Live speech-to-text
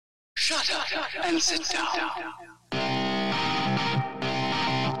Shut up and sit down.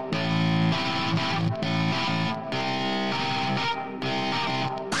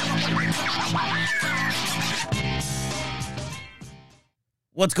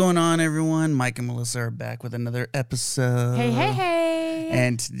 What's going on, everyone? Mike and Melissa are back with another episode. Hey.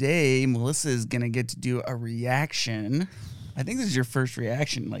 And today, Melissa is going to get to do a reaction. I think this is your first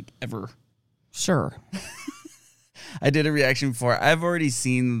reaction, like, ever. Sure. I did a reaction before. I've already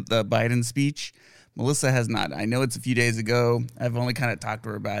seen the Biden speech. Melissa has not. I know it's a few days ago. I've only kind of talked to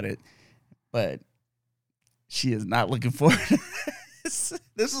her about it. But she is not looking forward to this.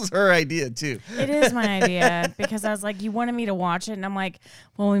 This was her idea, too. It is my idea because I was like, you wanted me to watch it. And I'm like,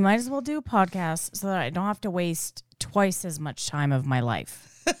 well, we might as well do a podcast so that I don't have to waste twice as much time of my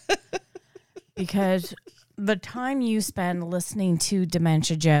life. Because the time you spend listening to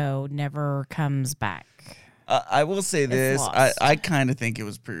Dementia Joe never comes back. I will say this. lost. I kind of think it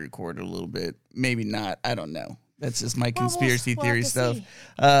was pre-recorded a little bit. Maybe not. I don't know. That's just my conspiracy we'll theory have to stuff.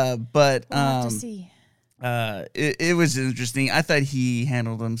 see. But We'll have to see. it was interesting. I thought he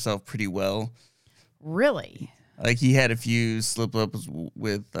handled himself pretty well. Really? Like, he had a few slip-ups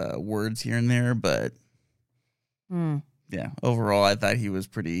with words here and there, but yeah, overall, I thought he was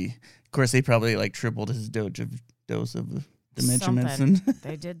pretty. Of course, they probably like tripled his dose of dementia medicine.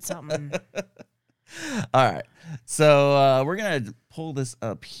 They did something. All right, so we're gonna pull this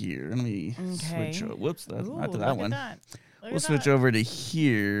up here. Let me Okay. switch. Whoops, that's Ooh, not to look that at one. that. Look We'll at switch that. over to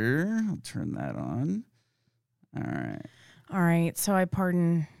here. I'll turn that on. All right. All right. So I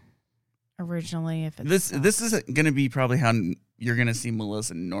pardon originally if it's This is gonna be probably how you're gonna see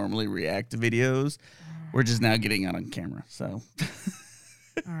Melissa normally react to videos. We're just now getting out on camera. So,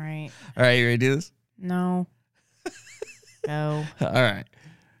 all right. all right, you ready to do this? No. Go. All right,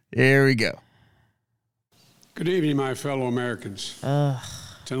 here we go. Good evening, my fellow Americans.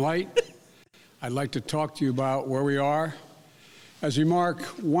 Tonight, I'd like to talk to you about where we are as we mark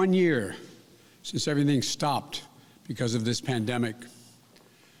 1 year since everything stopped because of this pandemic.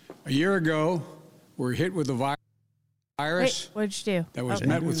 A year ago, we were hit with a virus Wait, what'd you do? that was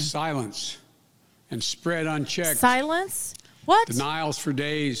met with silence and spread unchecked. Silence? What? Denials for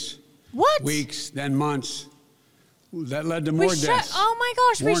days, What? weeks, then months. That led to more We shut. deaths. Oh my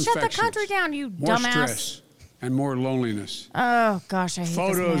gosh, we more shut the infections, country down. You more dumbass. stress, and more loneliness. Oh gosh, I hate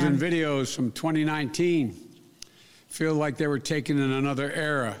Photos this man. and videos from 2019 feel like they were taken in another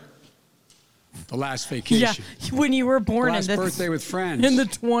era. The last Yeah, vacation. when you were The born last in the birthday with friends. in the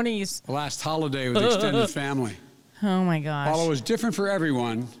 20s. The last holiday with extended family. Oh my gosh. While it was different for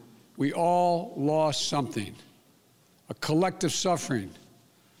everyone, we all lost something. A collective suffering.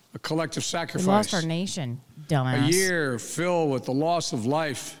 A collective We sacrifice. lost our nation, dumbass. A year filled with the loss of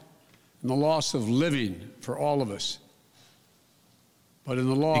life and the loss of living for all of us. But in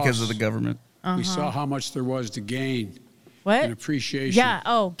the loss, Because of the government. we saw how much there was to gain What? in appreciation, Yeah.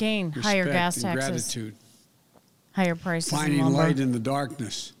 Oh, gain higher respect, gas and taxes, gratitude. higher prices. Finding in lumber. light in the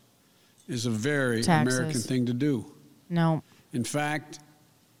darkness is a very Taxes. American thing to do. No. In fact,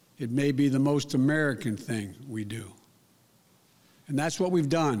 it may be the most American thing we do. And that's what we've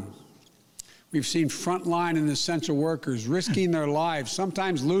done. We've seen frontline and essential workers risking their lives,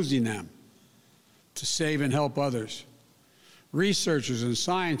 sometimes losing them, to save and help others. Researchers and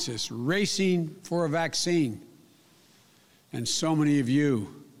scientists racing for a vaccine. And so many of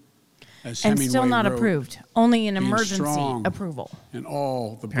you, as And Hemingway still not wrote, approved. Only an being emergency strong approval. in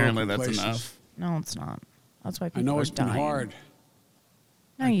all the Apparently, broken that's places. enough. No, it's not. That's why I people know are it's been dying. hard.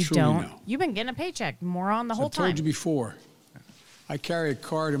 No, I you truly don't. know. You've been getting a paycheck, moron, the whole I've told time. you before. I carry a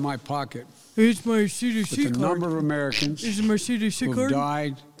card in my pocket Here's my with CDC the number of Americans This is my CDC who have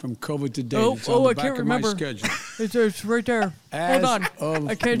died from COVID to date. Oh, It's on the I back can't of remember. my schedule. It's right there. As Hold on. of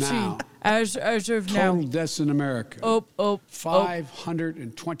I can't now, see. As of Total now. deaths in America. Oh.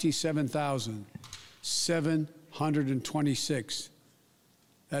 527,726.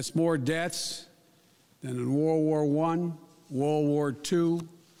 That's more deaths than in World War I, World War II,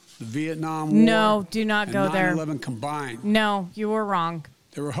 the Vietnam War. No, do not and go there. 9/11 combined. No, you were wrong.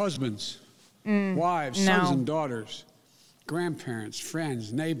 There were husbands, wives, sons no. and daughters, grandparents,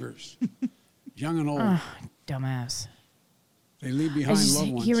 friends, neighbors, young and old. Dumbass. They leave behind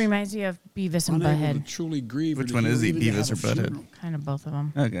loved ones. He reminds me of Beavis and unable to Butthead. truly grieve. or Which to one heal, is he, even to Beavis have or a Butthead? funeral. Kind of both of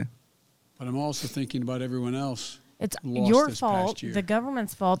them. Okay. But I'm also thinking about everyone else. It's who lost your this fault, past year the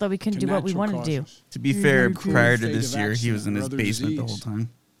government's fault that we couldn't to do what we natural wanted to do. causes. To be fair, Mhm. prior to Fate this of year, he was in accident or his other basement the whole disease. time.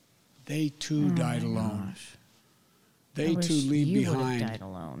 They too died alone. Gosh. They I wish too leave you would have behind died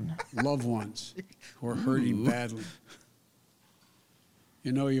alone. loved ones who are hurting badly.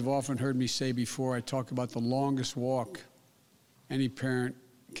 You know, you've often heard me say before, I talk about the longest walk any parent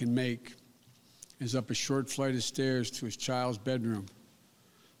can make is up a short flight of stairs to his child's bedroom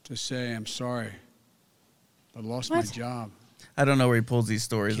to say, I'm sorry, I lost my What? job. I don't know where he pulls these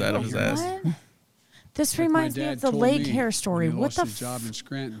stories out of his ass. What? This Like my reminds me dad of the told leg me hair when story. he What lost the his job in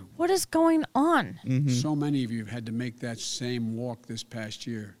Scranton. What is going on? So many of you have had to make that same walk this past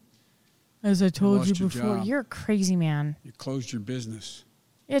year. As I told lost you your before, job. you're a crazy man. You closed your business,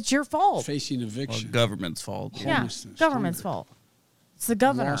 It's your fault. facing Well, eviction. government's fault. Yeah, homelessness, government's hunger, fault. It's the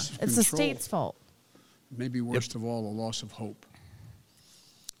governor. loss of It's the control. state's fault. Maybe worst of all, a loss of hope.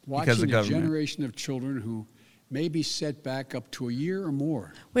 Because of Watching a government. generation of children who may be set back up to a year or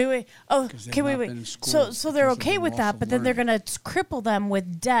more. Wait. Oh, 'Cause they've okay, not wait. been in school So they're because of okay the with loss that, of but then they're learning. going to cripple them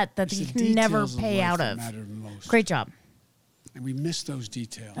with debt that It's they the can never details of pay life out that of. matter the most. Great job. And we miss those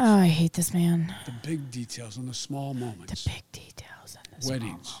details. Oh, I hate this man. The big details and the small The moments. big details and the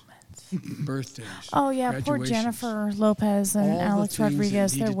Weddings. small moments. Birthdays. Oh yeah, poor graduations. Jennifer Lopez and All the Alex things that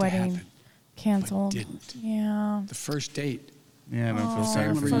Rodriguez. Their needed to wedding happen, canceled. didn't. Yeah. The first date. Yeah, I don't feel Oh,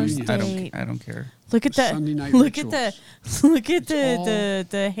 sorry for first you. date. I don't care. Look at The the Sunday night look at the look at all the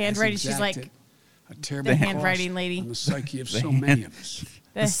has handwriting. She's exacted like a terrible the cost handwriting lady. on the psyche of so many of us.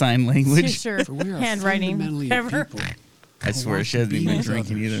 The sign language. Sure, For we are handwriting. fundamentally a Whatever. people I swear want she to hasn't be even been with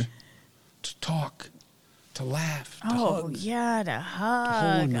drinking others, either. To talk, to laugh, to Oh hug. yeah, to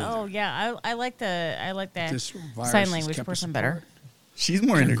hug. another. Oh yeah, I like that This virus sign has language kept us person better. apart. She's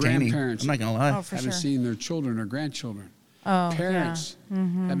more Their entertaining. grandparents I'm not gonna lie. Oh, for Haven't sure. seen their children or grandchildren. Oh Parents yeah.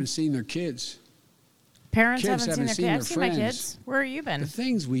 Mm-hmm. haven't seen their kids. Parents Kids haven't seen haven't their seen kids. I've their seen my friends. kids. Where have you been? The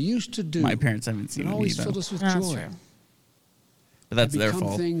things we used to do. My parents haven't seen that me always either. filled us with That's joy. true. But that's have their become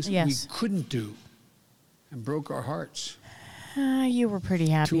fault. Things Yes. we couldn't do, and broke our hearts. You were pretty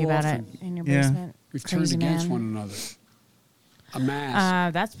happy Too about often. it in your Yeah. basement. We've Crazy turned against man. one another. A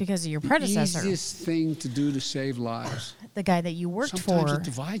mask. That's because of your the predecessor, easiest thing to do to save lives. the guy that you worked Sometimes for, it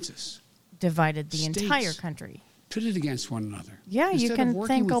divides us. divided the States. entire country. Pit it against one another. Yeah, you instead of can working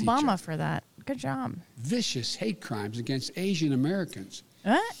thank with each Obama other. for that. Good job. Vicious hate crimes against Asian Americans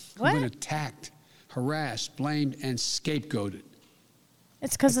What? who've been What? attacked, harassed, blamed, and scapegoated.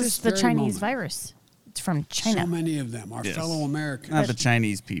 It's because At it's this the very Chinese moment. virus. It's from China. So many of them, our Yes. fellow Americans. Not the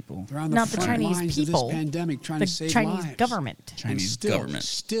Chinese people. They're on the Not the front Chinese lines people, of this pandemic trying the to save Chinese lives. government. And Chinese still, government.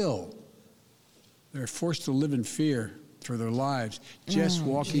 Still, they're forced to live in fear for their lives just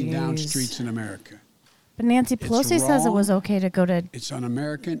walking down jeez. streets in America. But Nancy It's Pelosi says it was wrong. okay to go to. It's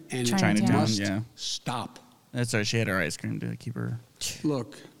un-American and it Chinatown. must Yeah. stop. That's why she had her ice cream to keep her.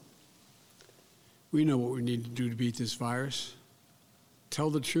 Look, we know what we need to do to beat this virus. Tell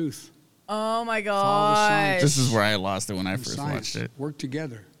the truth. Oh my Follow the science. This is where I lost it when I first Science. watched it. Work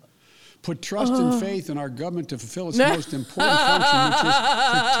together. Put trust and faith in our government to fulfill its most important function, which is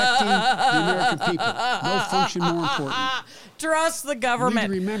protecting the American people. No function more important. Trust the We need to government.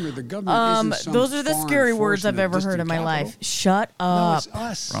 remember the government isn't some Those are the foreign scary force words in I've a ever heard in distant my capital. life. Shut No, up. it's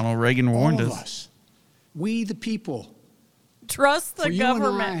us. Ronald Reagan warned All of us. us. We the people. Trust the For you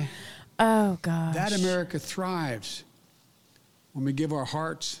government. and Oh gosh. I, that America thrives when we give our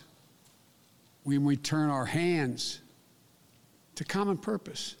hearts, when we turn our hands to common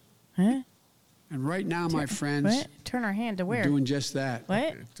purpose. Huh? And right now, my friends, What? Turn our hand to we're where? doing just that.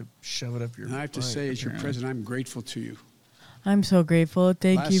 What? To shove it up your And I have to butt, say, as your apparently. president, I'm grateful to you. I'm so grateful.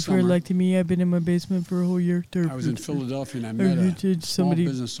 Thank Last you for summer- electing me. I've been in my basement for a whole year. I was in Philadelphia and I you met did a small somebody-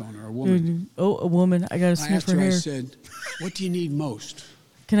 business owner, a woman. Oh, a woman. I gotta I sniff asked her her, I hair. said, what do you need most?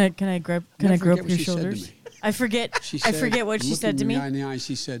 Can I grab? Can Never I grope forget what your she said to shoulders? me. I forget. She I said, forget what she looking said to me me. eye in the eye,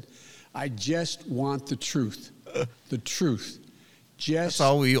 she said, I just want the truth. The truth. Just That's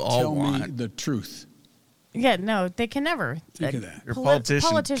all we all tell me want. the truth. Yeah, no, they can never. Think of that. Your politician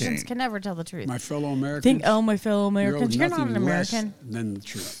Politicians can't. can never tell the truth. My fellow Americans. Think, oh, my fellow you're Americans, you're, not nothing an less American. than the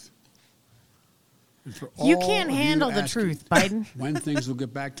truth. And for You all can't of handle the asking truth, Biden. when things will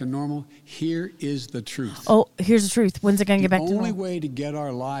get back to normal, here is the truth. Oh, here's the truth. When's it gonna the get back to only normal? way to get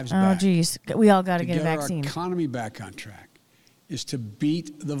our lives Oh, back, geez, we all got to to get a our vaccine. economy back on track, is to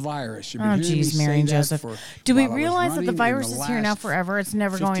beat the virus. You've been Oh, hearing me geez, say Mary and that Joseph. for Do we while I was realize that the running and virus is here now last forever? It's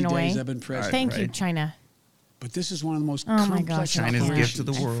never 50 going away. days I've been president. Thank you, Right. China. But this is one of the most Oh my complex gosh, I China's can't. gift to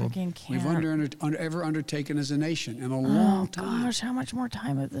the I world. freaking we've can't. ever undertaken as a nation in a Oh long time. gosh, how much more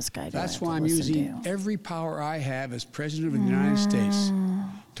time of this guy? Do I That's have why to I'm listen using to? every power I have as president of the United States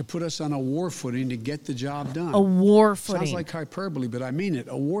to put us on a war footing to get the job done. A war footing. Sounds like hyperbole, but I mean it.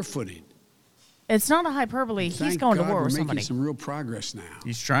 A war footing. It's not a hyperbole. He's Thank going God to war we're with making somebody. some real progress now.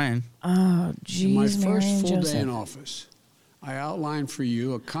 He's trying. Oh, In my jeez, Mary first and full day Joseph. in office, I outlined for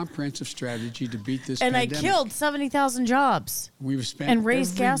you a comprehensive strategy to beat this And I pandemic. killed 70,000 jobs We've spent and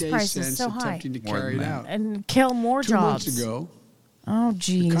raised every gas day prices since so high. attempting to More carry than it that. out. and kill more 2 jobs. months ago, Oh,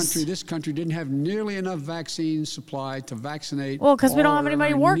 geez. This country didn't have nearly enough vaccine supply to vaccinate. Well, 'cause we don't all have or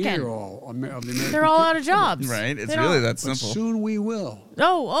anybody near working. all of the American They're all out of people. jobs. Right? It's They really don't- that But simple. soon we will.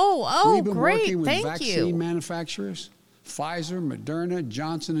 Oh, We've been great. working with Thank vaccine you. manufacturers, Pfizer, Moderna,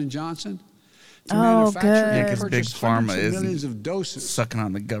 Johnson & Johnson, to Oh, manufacture good. and Yeah, 'cause purchase Big Pharma hundreds of isn't millions of doses Sucking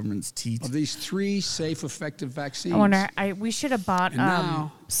on the government's teeth. of these 3 safe, effective vaccines. I wonder. We should have bought And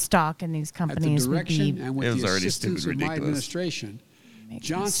now, stock in these at the companies. We'd direction be and with It was the already assistance stupid of my ridiculous. administration, Make me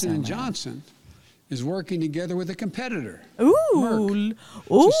Johnson so & mad. Johnson is working together with a competitor Ooh, Merck,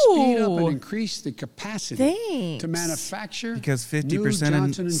 ooh. to speed up and increase the capacity Thanks. to manufacture Because new 50%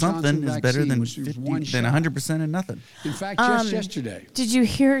 Johnson in & something Johnson is better than vaccine, which is one 100% in nothing. In fact, just yesterday, Did you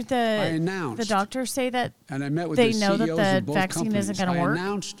hear I the announced, doctors say that and I met with they the know that CEOs the of both vaccine companies. isn't gonna I work?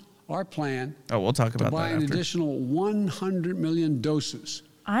 announced our plan Oh, we'll talk to about buy that an after. additional 100 million doses.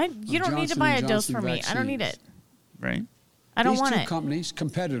 you don't need to Johnson buy a & dose Johnson for me? I don't need it. vaccines. Right? I don't These want two it. companies,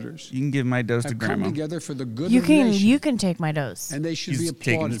 competitors, You can give my dose to have come grandma. together for the good You of the can nation, you can take my dose. and they should be He's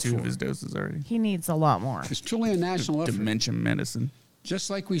taken applauded 2 for of his it. doses already. He needs a lot more. It's truly a national effort, Dementia medicine. just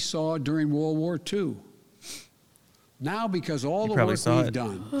like we saw during World War II. Now, because all You the probably work saw we've it.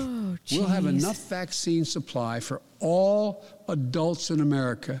 done, Oh, we'll have jeez. enough vaccine supply for all adults in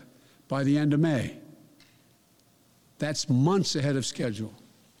America by the end of May. That's months ahead of schedule.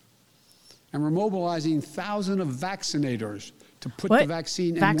 And we're mobilizing thousands of vaccinators to put What? the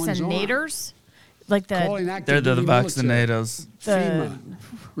vaccine in one's arm. Vaccinators? Like Calling the active They're the duty military, vaccinators. FEMA,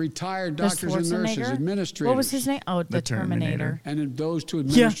 retired the doctors and nurses, Schwarzenegger? administrators. What was his name? Oh, the The Terminator. Terminator. And those to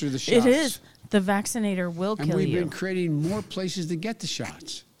administer the shots. it is. The vaccinator will And kill we've you. been creating more places to get the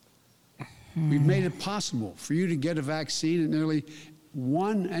shots. We've made it possible for you to get a vaccine at nearly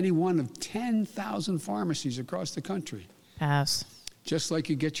any one of 10,000 pharmacies across the country, Pass. just like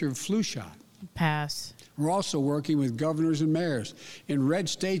you get your flu shot. Pass. We're also working with governors and mayors in red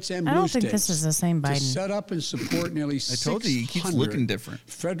states and blue I don't states think this is the same to Biden. set up and support nearly I told you, he keeps 600 looking different.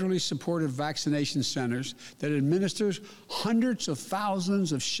 federally supported vaccination centers that administers hundreds of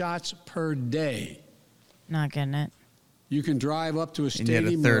thousands of shots per day. Not getting it. You can drive up to a And yet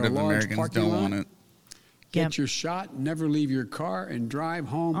stadium a third or a of large Americans parking don't lot, want it. get Yep. your shot, never leave your car, and drive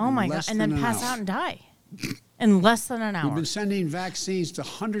home Oh in my god! less And than then an pass hour. out and die in less than an We've hour. been sending vaccines to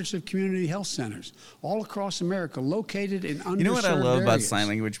hundreds of community health centers all across America, located in underserved You know what I love about areas. sign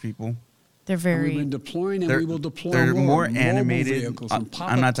language people? They're And we've very. been deploying, and They're- we will deploy they're more mobile animated. vehicles I'm and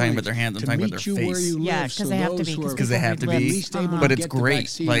pop-up not talking about clinics their hands, I'm to talking about meet their you where face. you live, Yeah, 'cause so they have to those be, who 'cause are Because they have to People be. read least able to But it's get the great.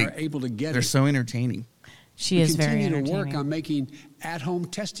 vaccine Like, are able to get they're it. so entertaining. She We is very continue to work entertaining. on making at-home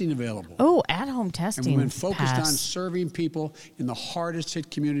testing available. Oh, at-home And testing. we've been focused on Pass. serving people in the hardest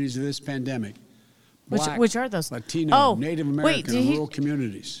hit communities of this pandemic. Black, Which are those? Latino, Oh, Native wait, American, did and he- rural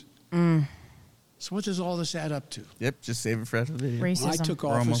communities. So what does all this add up to? Yep, just save it for after the video. Racism. When I took We're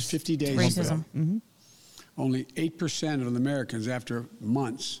office almost 50 days Racism. ago, only 8% of the Americans, after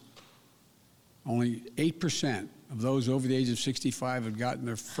months, only 8% of those over the age of 65 had gotten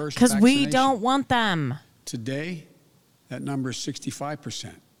their first Because we vaccination. don't want them. Today, that number is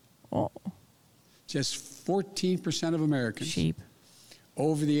 65%. Oh, Just 14% of Americans sheep.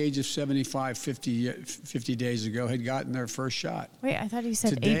 over the age of 75 50 days ago had gotten their first shot. Wait, I thought he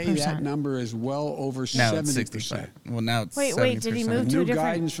said Today, 8%. that number is well over Now 70%. it's 65. Well, now it's Wait, 70%. did he move to New a different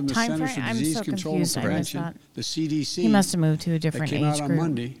guidance from the time Centers frame? for I'm Disease so Control and confused. I missed Prevention, that. the CDC, He must have moved to a that different came age out on group.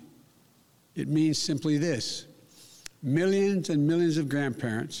 Monday. It means simply this: millions and millions of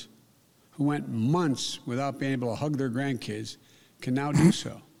grandparents who went months without being able to hug their grandkids can now do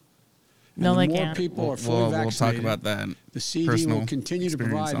so. And No, the they more can't. people We'll, are fully we'll vaccinated, talk about that. the CD personal will continue to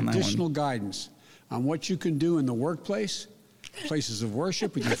experience provide on that one. additional guidance on what you can do in the workplace, places of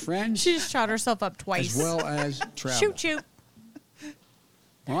worship with your friends, She just shot herself up twice. as well as travel. Shoot, shoot.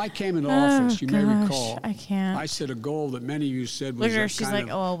 When I came into office, you may gosh, recall, I can't. I set a goal that many of you said Look was at her. She's kind like, of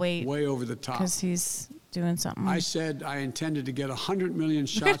oh, I'll wait. way over the top. Because he's doing something. I said I intended to get 100 million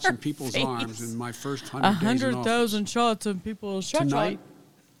shots in people's face. arms in my first 100 days in office. shots in people's Tonight,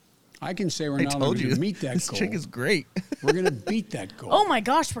 I can say we're I not told only you, going to meet that this goal, chick is great. we're going to beat that goal. Oh my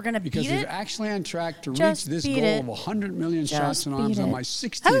gosh, we're gonna because beat we're it. actually on track to Just reach this beat goal it. of 100 million Just shots in arms beat on it. my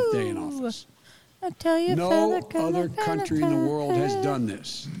 60th day in Oh. office. I tell you, No other country in the world has done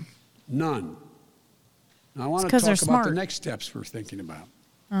this. None. Now, I want to 'cause talk they're about the smart. next steps we're thinking about.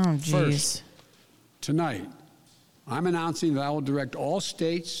 Oh jeez. First, tonight, I'm announcing that I will direct all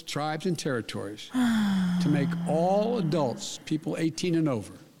states, tribes, and territories to make all adults, people 18 and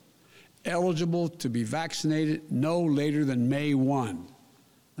over, eligible to be vaccinated no later than May 1.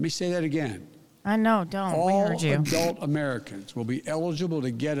 Let me say that again. I know. Don't. We All heard you. adult Americans will be eligible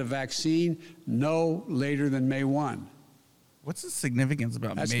to get a vaccine no later than May 1. What's the significance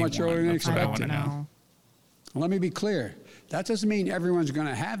about That's May much 1? earlier than That's what I I want don't to know. know. Let me be clear. That doesn't mean everyone's going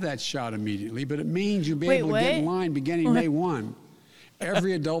to have that shot immediately, but it means you'll be Wait, able to get in what? line beginning May 1.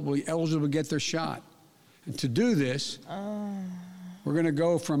 Every adult will be eligible to get their shot. And to do this, we're going to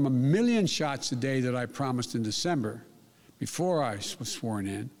go from 1 million shots a day that I promised in December, before I was sworn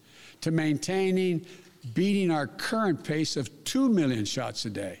in, to beating our current pace of 2 million shots a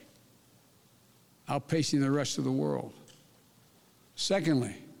day, outpacing the rest of the world.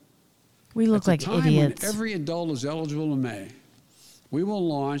 Secondly, We look at the like time idiots. when every adult is eligible in May, we will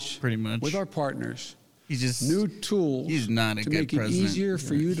launch, Pretty much. with our partners, He's just new tools he's not a to good make it president. easier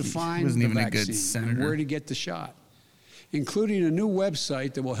for you to He find wasn't the even a good vaccine and senator. where to get the shot, including a new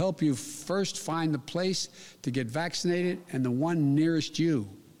website that will help you first find the place to get vaccinated and the one nearest you.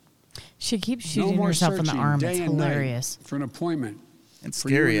 She keeps No shooting more herself in the searching arm. day It's and night hilarious. for an appointment. It's for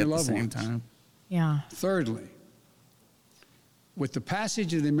you scary and at your the loved same ones. time. Yeah. Thirdly, with the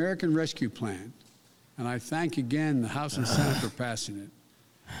passage of the American Rescue Plan, and I thank again the House and Senate for passing it,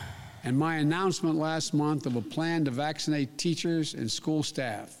 and my announcement last month of a plan to vaccinate teachers and school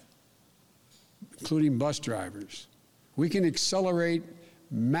staff, including bus drivers, we can accelerate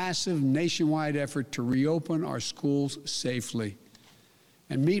massive nationwide effort to reopen our schools safely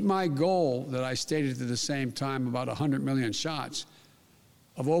and meet my goal that I stated at the same time, about 100 million shots,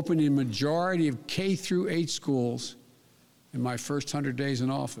 of opening a majority of K through 8 schools in my first 100 days in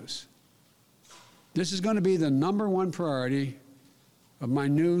office. This is going to be the #1 priority of my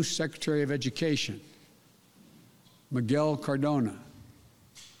new Secretary of Education, Miguel Cardona.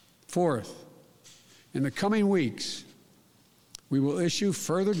 Fourth, in the coming weeks, we will issue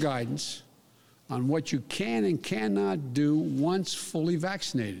further guidance on what you can and cannot do once fully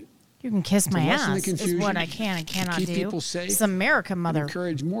vaccinated. You can kiss my lessen the ass is confusion, what I can and cannot keep do. people safe, It's America, and mother.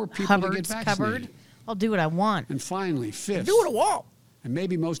 encourage more people to get Hubbard's vaccinated. cupboard. I'll do what I want. And finally, fifth, Do what I want. and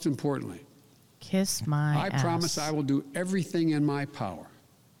maybe most importantly, Kiss my I ass. promise I will do everything in my power.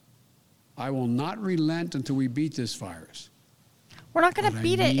 I will not relent until we beat this virus. We're not going But to I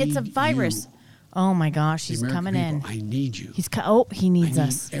beat it. It's a need virus. you. Oh my gosh, The he's American coming in. people, I need you. He needs I need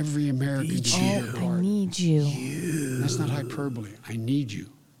us. every American to Oh, do their I part. need you. That's not hyperboly. I need you.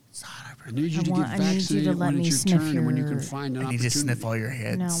 I need you I to want- get I need you to vaccinated let when me it's your sniff turn and when you can your- find an And you just opportunity. sniff all your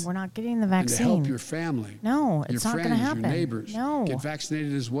heads. No, we're not getting the And to help vaccine. your family, No, your it's not friends, going to happen. your neighbors No. get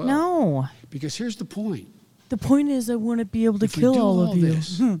vaccinated as well. No. Because here's the point. The point is, I want to be able to If we kill do all of you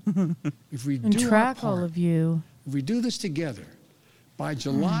this, if we and do our track all part, of you. if we do this together, by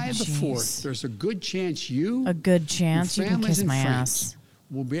July the 4th, jeez. there's a good chance you, A good chance your you can families kiss and my friends ass.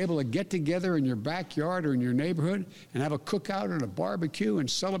 will be able to get together in your backyard or in your neighborhood and have a cookout and a barbecue and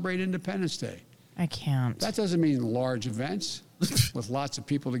celebrate Independence Day. I can't. That doesn't mean large events with lots of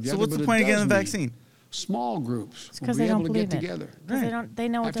people together. So what's but the it point of does getting the mean vaccine? Small groups will because be they able don't to believe get it. together. 'Cause Right. they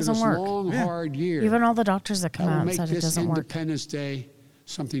know it After doesn't this work. long, hard year, Even all the doctors that come that will out make said it this doesn't work. Independence Day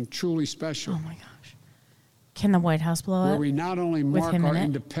something truly special. Oh my gosh. Can the White House blow where up? we not only with mark him our in it?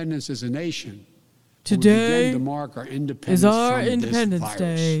 independence as a nation, but Today we begin to mark our independence from this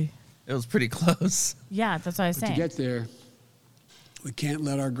virus. It was pretty close. Yeah, that's what I was But to saying. get there, we can't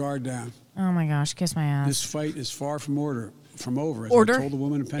let our guard down. Oh my gosh, kiss my ass. This fight is far from over. As Odor? I told the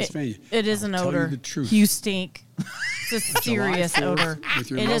woman in Pennsylvania. It is I'll an tell odor. You the truth You stink. It's a serious 4th odor. with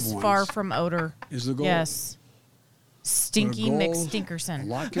your It loved is far ones from odor. is the goal. Yes. But a Stinky goal, A McStinkerson.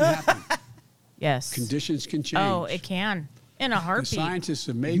 lot can happen. Yes. Conditions can change. Oh, it can. In a The heartbeat. scientists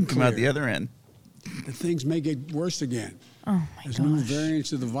have You made can come out the clear other end. that things may get worse again Oh my as new gosh.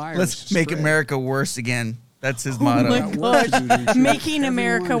 variants of the virus. Let's make spread. America worse again. That's his my motto. Got work to do to ensure Making that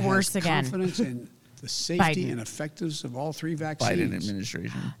America everyone has worse again. Confidence in the safety Biden. and effectiveness of all 3 vaccines. Biden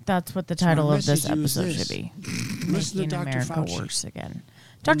administration. That's what the So my title of this message is episode this. should be. Listen to Making Dr. America Fauci. worse again. One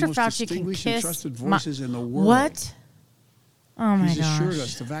of Dr. the most Fauci can distinguished and kiss trusted my- voices in the world. What? Oh my He's assured gosh.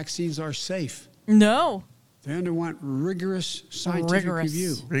 us the vaccines are safe. No. They underwent rigorous scientific Rigorous.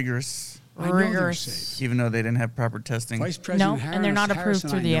 review. Rigorous. I know they're Rigorous. safe. Even though they didn't have proper testing. Vice President No, Harris, and they're not Harris approved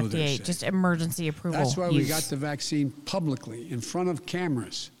and through I the know they're FDA. safe. Just emergency approval. That's why we use. got the vaccine publicly in front of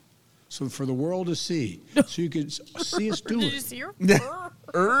cameras, so for the world to see, so you could see us do Did you it. see her?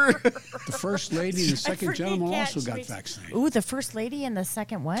 The first lady and the second freaking gentleman can't. also She got makes- vaccinated. Ooh, the first lady and the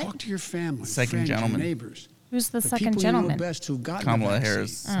second what? Talk to your family, Second friends, gentleman. your neighbors. Who's the The second people gentleman? you know best who've gotten Kamala the vaccine.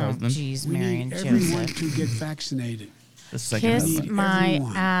 Harris' Oh, husband. jeez, We Mary need and everyone Joseph. to get vaccinated. The second Kiss We husband. need my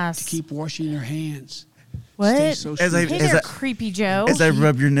everyone ass. to keep washing their hands. What? Stay social As I- Hey as there, I- creepy Joe. As I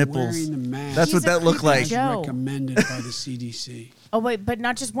rub your nipples. wearing the mask. That's He's what a that looked creepy like. Joe. as recommended by the CDC. Oh wait, but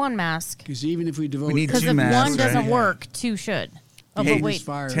not just one mask. Because even if we devote need Because two if masks, one doesn't right? work, 2 should. Oh, Hey, but wait, This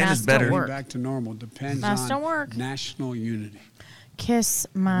virus 10 is masks better. don't getting work. back to normal depends Masks on don't work. national unity. Kiss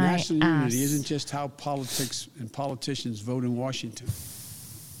my National ass. unity isn't just how politics and politicians vote in Washington,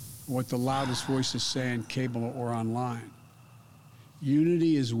 or what the loudest voices say on cable or online.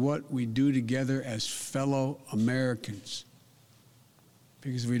 Unity is what we do together as fellow Americans.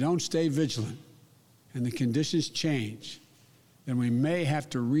 Because if we don't stay vigilant and the conditions change, then we may have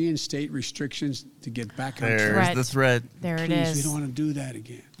to reinstate restrictions to get back on There's track. Threat. the threat. There it Please, we is. don't want to do that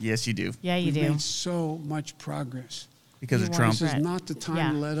again. Yes, you do. Yeah, you We've do. made so much progress. Because You of want Trump. to This is Right. not the time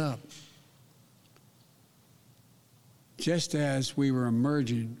Yeah. to let up. Just as we were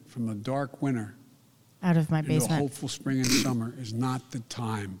emerging from the dark winter Out of my into a basement. hopeful spring and summer is not the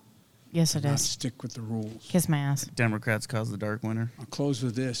time Yes, to it not is. stick with the rules. Kiss my ass. Democrats caused the dark winter. I'll close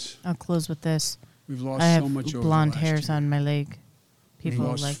with this. I'll close with this. We've lost I have so much over blonde the last hairs year. on my leg. We've People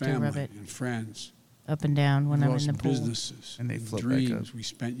lost like to family rub it and friends. up and down when We've I'm lost in the pool. businesses And they and flip back up. dreams we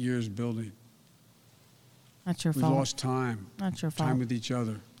spent years building. That's your We've fault. lost time, That's your time fault. with each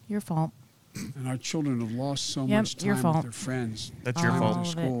other. Your fault. And our children have lost so Yep, much your time fault. with their friends. That's your All time fault. with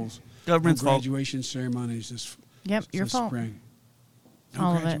of their it. schools. Government's no fault. graduation ceremonies this Yep, your this fault. spring. No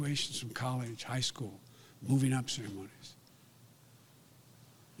All of it. graduations from college, high school, moving up ceremonies.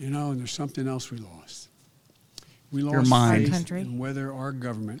 You know, and there's something else we lost. We Your lost mind. faith Our country. in whether our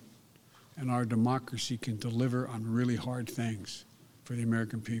government and our democracy can deliver on really hard things for the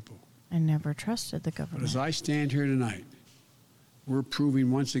American people. I never trusted the But as government. I stand here tonight, we're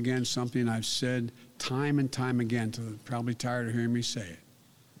proving once again something I've said time and time again to probably tired of hearing me say it.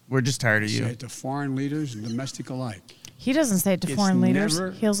 We're just tired I of say you. it to foreign leaders and domestic alike. He doesn't say it to It's foreign leaders.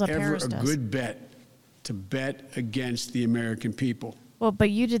 never, Heels up ever Harris a does. good bet to bet against the American people. Well, but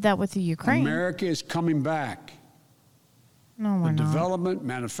you did that with the Ukraine. America is coming back. No, The we're not. development,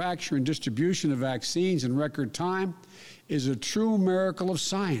 manufacture, and distribution of vaccines in record time is a true miracle of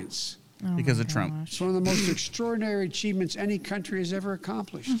science. Oh Because my of Trump. gosh. It's one of the most extraordinary achievements any country has ever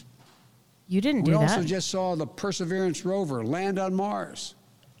accomplished. You didn't We do also that. just saw the Perseverance rover land on Mars.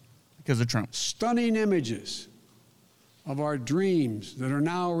 Because of Trump. Stunning images of our dreams that are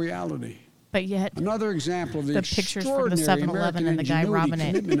now a reality. But yet, Another example of the, the pictures from the extraordinary 7-Eleven American and the guy ingenuity, robbing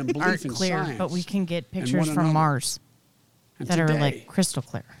commitment, and it belief aren't in clear, science but we can get and pictures one from another. Mars And that are today, like crystal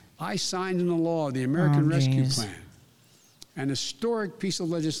clear. I signed into law the American Oh, Rescue geez. Plan, an historic piece of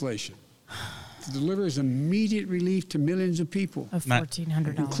legislation that delivers immediate relief to millions of people. Of Not-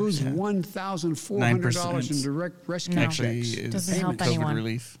 $1,400. Includes Yeah. $1,400 in 9%. direct rescue No. Actually, checks. it's Doesn't help COVID anyone.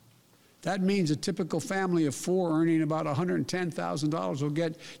 relief. That means a typical family of four earning about $110,000 will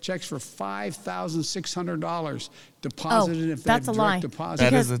get checks for $5,600 deposited if they that's have a lie. direct deposit.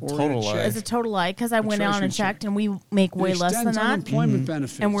 That is a or in total check. lie. It's a total lie because I A went on treasury and checked, check. and we make way It less than extends that, unemployment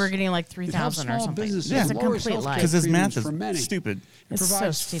benefits. and we're getting like It helps 3,000 or small something. businesses, It's a lowers complete healthcare lie. Because his math premiums is for many. stupid. It It's so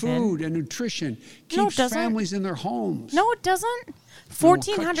provides stupid. food and nutrition, No, it keeps doesn't. families in their homes. No, it doesn't. It will cut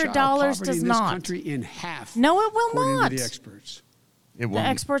 $1,400 child poverty does in this not. country in half. No, it will according not. to the experts. It The won't.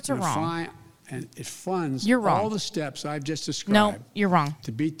 experts are And wrong. And it funds You're wrong. all the steps I've just described No, you're wrong.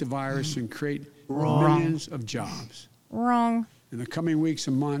 to beat the virus and create Wrong. millions of jobs. Wrong. In the coming weeks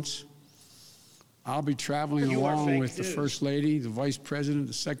and months, I'll be traveling You are along fake with the news. First Lady, the Vice President,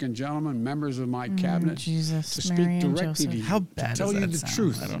 the Second Gentleman, members of my cabinet Jesus, to speak Mary and directly Joseph. to you, How to bad tell does you that the sound?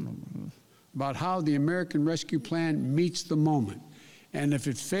 truth I don't know. about how the American Rescue Plan meets the moment. And if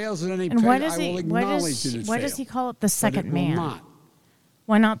it fails at any And why peg, does I will he? Why acknowledge that does? it Why failed. does he call it the But second it will man? not.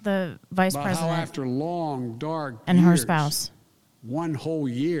 Why not the vice About president how after long, dark and her years, spouse? one whole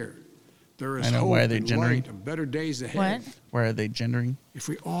year, there is I know. hope Why are they and gendering? light of better days ahead. What? Why are they gendering? If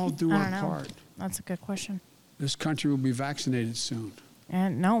we all do I our don't know. part, That's a good question. this country will be vaccinated soon.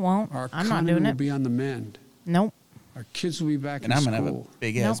 And no, it won't. Our I'm not economy doing will it. be on the mend. Nope. Our kids will be back And in I'm going to have a school.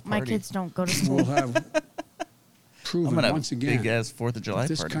 big Nope. ass My party. kids don't go to We'll school. have I'm proven going to have once a again big ass 4th of July that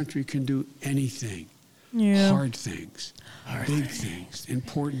this party. country can do anything. Yeah. Hard things, big things,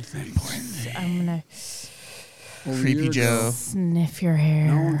 important things. I'm gonna Over a Creepy year Joe. ago, sniff your no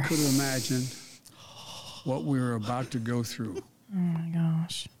one hair. could have imagined what we were about to go through. Oh my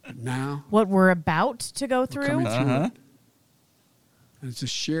gosh. But now, What we're about to go we're through? coming through Uh-huh. it. And it's a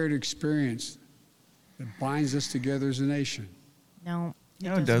shared experience that binds us together as a nation. No.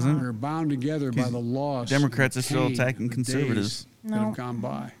 No, it does doesn't. not. We're bound together by Because the loss. Democrats and are still pain attacking of the conservatives. days that No. have gone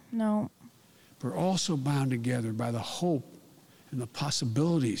by. No. We're also bound together by the hope and the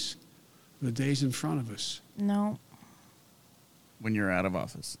possibilities of the days in front of us. No. When you're out of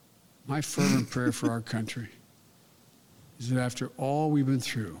office. My fervent prayer for our country is that after all we've been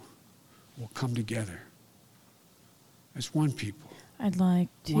through, we'll come together as one people. I'd like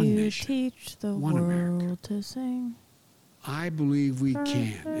One to nation, teach the one world America. to sing. I believe we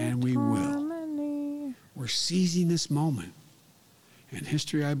can, and we will. We're seizing this moment. And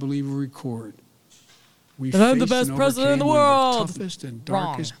history, I believe, will record. We That I'm the faced best and president in the overcame one of world. the toughest and Wrong.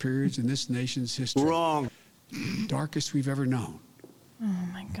 darkest periods in this nation's history. Wrong. Darkest we've ever known. Oh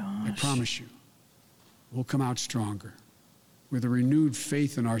my gosh. I promise you, we'll come out stronger with a renewed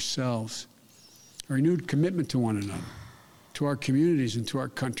faith in ourselves, a renewed commitment to one another, to our communities, and to our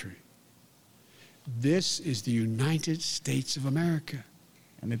country. This is the United States of America.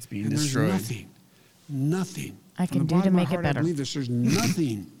 And it's being And there's destroyed. nothing I from can the do bottom to of my make it heart, I better. believe this. There's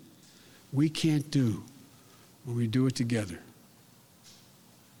nothing we can't do when we do it together.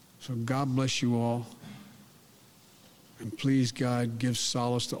 So God bless you all. And please, God, give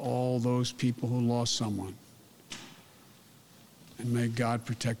solace to all those people who lost someone. And may God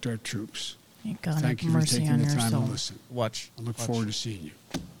protect our troops. May God Thank have you for mercy taking on the your time soul. to listen. Watch. I look forward to seeing you.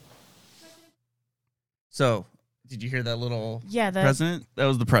 So, did you hear that little Yeah, the president? That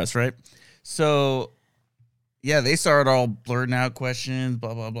was the press, right? So, yeah, they started all blurting out questions,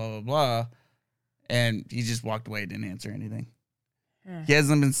 blah, blah, blah, blah, blah. And he just walked away, didn't answer anything. He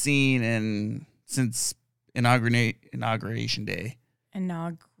hasn't been seen since inauguration day.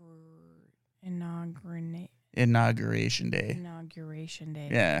 Inauguration day. Inauguration day.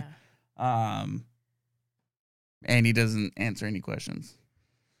 Yeah. And he doesn't answer any questions.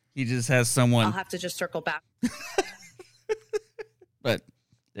 He just has someone. I'll have to just circle back. But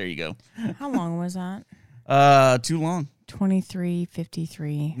there you go. How long was that? Too long.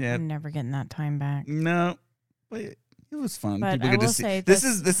 23:53. Yeah. I'm never getting that time back. No, but it was fun. But People I get to will see. say This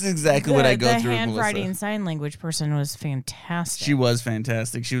this- is exactly what I go the through. With handwriting Melissa. sign language person was fantastic. She was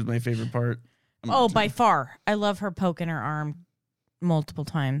fantastic. She was my favorite part. Oh, by far. I love her poking her arm multiple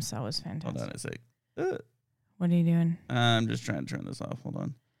times. That was fantastic. Hold on a sec. What are you doing? I'm just trying to turn this off. Hold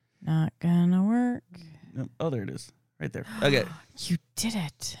on. Not gonna work. Nope. Oh, there it is. Right there. Okay. You did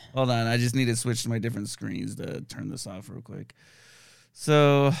it. Hold on. I just need to switch to my different screens to turn this off real quick.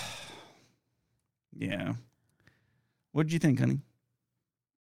 So, yeah. What did you think, honey?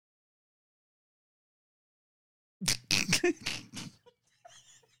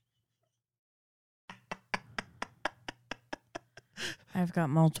 I've got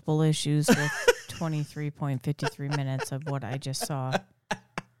multiple issues with 23.53 minutes of what I just saw.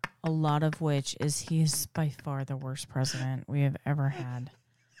 A lot of which is he is by far the worst president we have ever had.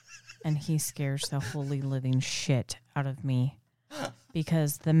 And he scares the holy living shit out of me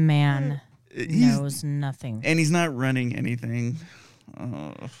because the man knows nothing. And he's not running anything.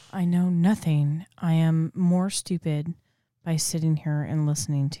 I know nothing. I am more stupid by sitting here and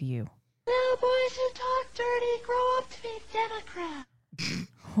listening to you. Little boys who talk dirty grow up to be Democrats.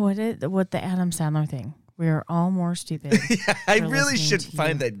 What the Adam Sandler thing? We are all more stupid. Yeah, I for really listening should to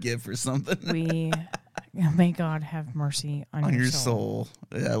find you. that gif or something. We may God have mercy on your soul.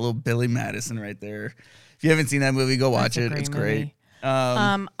 Yeah, a little Billy Madison right there. If you haven't seen that movie, go watch That's a it. It's movie. great.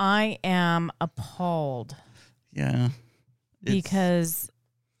 I am appalled Yeah. because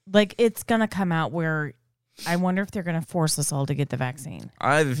like it's gonna come out where I wonder if they're gonna force us all to get the vaccine.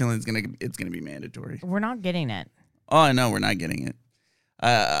 I have a feeling it's gonna be mandatory. We're not getting it. Oh, I know we're not getting it.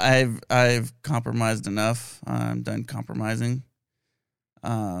 I've compromised enough. I'm done compromising.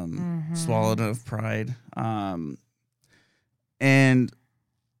 Swallowed enough pride. And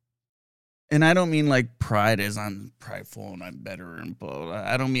I don't mean like pride as I'm prideful and I'm better and blah, blah.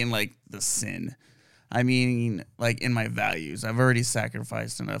 I don't mean like the sin. I mean like in my values. I've already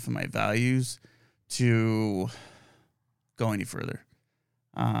sacrificed enough of my values to go any further.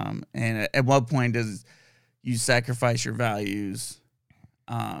 And at what point does you sacrifice your values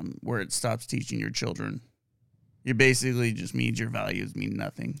where it stops teaching your children? It basically just means your values mean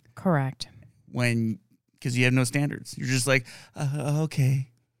nothing. Correct. Because you have no standards. You're just like, okay.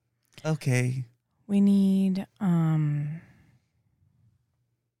 We need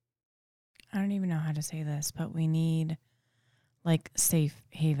I don't even know how to say this, but we need like safe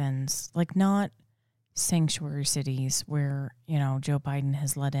havens, like not sanctuary cities where, Joe Biden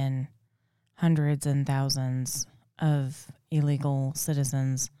has let in hundreds and thousands of illegal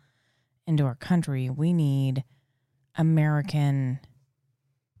citizens into our country. We need American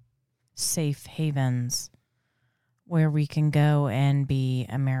safe havens where we can go and be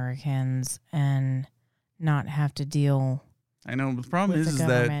Americans and not have to deal. I know. The problem With the is that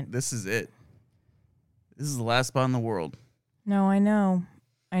government. this is it. This is the last spot in the world. No, I know.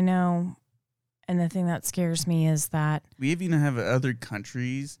 And the thing that scares me is that We even have other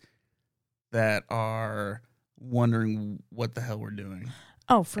countries that are wondering what the hell we're doing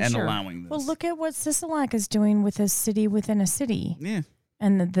for and sure. allowing this. Well, look at what Sisolak is doing with a city within a city. Yeah.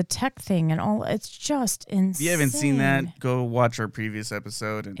 and the tech thing and all. It's just insane. If you haven't seen that, go watch our previous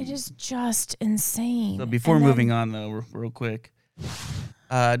episode. And It is just insane. so before And then- moving on, though, real quick,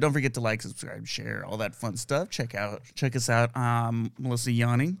 don't forget to like, subscribe, share, all that fun stuff. Check us out. Melissa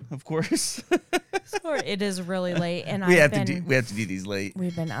yawning, of course. It is really late, and we have to do these late.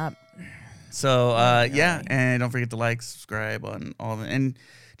 We've been up. So yeah, early. and don't forget to like, subscribe on all of it, and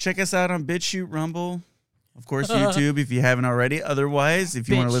check us out on BitChute, Rumble, of course, YouTube if you haven't already. Otherwise, if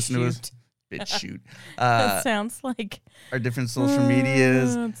you want to listen to us, BitChute, That sounds like our different social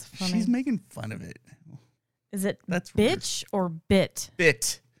medias. That's funny. She's making fun of it. Is it That's weird. bitch or bit?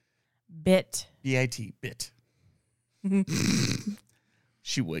 Bit, Bit. B-I-T, bit.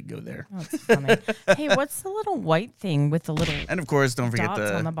 She would go there. That's funny. Hey, what's the little white thing with the little And of course, don't forget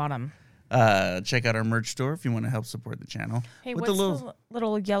dots on the to bottom? check out our merch store if you want to help support the channel. Hey, with what's the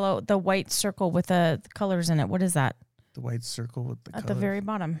little yellow, the white circle with the colors in it? What is that? the white circle with the At color. the very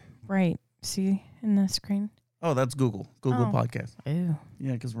bottom. Right. See in the screen? Oh, that's Google Oh. Podcast. Ew.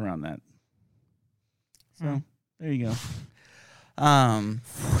 Yeah, because we're on that. So Mm. there you go.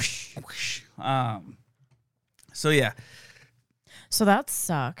 Whoosh. So yeah, So that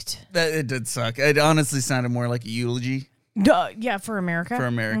sucked. that it did suck. It honestly sounded more like a eulogy Yeah, for America. for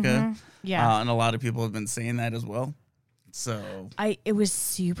America. Mhm. Yeah. And a lot of people have been saying that as well. So It was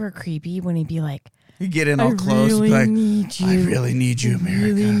super creepy when he'd be like, you get in all close, really like, need you. I really need you, I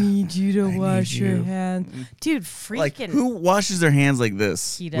really America. need you to I need wash your you." hands. Dude, freaking. Like, who washes their hands like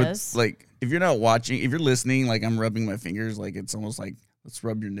this? He With, does. like, if you're not watching, if you're listening, like I'm rubbing my fingers, like it's almost like let's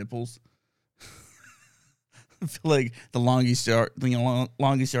rub your nipples. I feel like the longest yard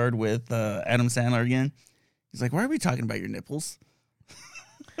with Adam Sandler again. He's like, why are we talking about your nipples?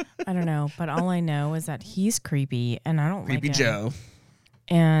 I don't know, but all I know is that he's creepy and I don't Creepy like him. Joe.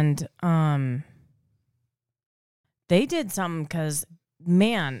 And they did something because,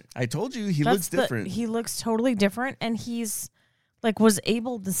 man, I told you he looks different. He looks totally different, and he's like was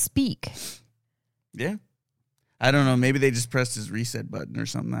able to speak. Yeah. I don't know. Maybe they just pressed his reset button or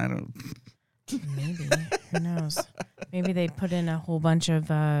something. I don't. Maybe. Who knows? Maybe they put in a whole bunch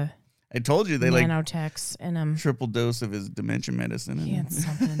of I told you they like nanotechs in him. triple dose of his dementia medicine. He had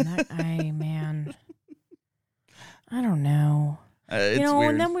something. That guy, man. I don't know. It's you know,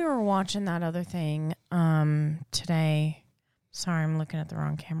 weird. and then we were watching that other thing today. Sorry, I'm looking at the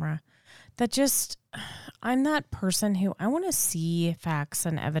wrong camera. That just, I'm that person who I want to see facts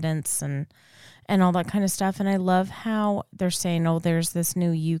and evidence and all that kind of stuff. And I love how they're saying, oh, there's this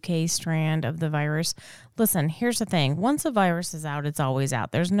new UK strand of the virus. Listen, here's the thing. Once a virus is out, it's always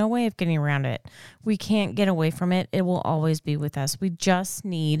out. There's no way of getting around it. We can't get away from it. It will always be with us. We just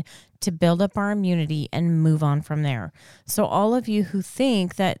need to build up our immunity and move on from there. So all of you who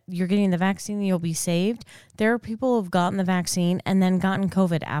think that you're getting the vaccine and you'll be saved, there are people who've gotten the vaccine and then gotten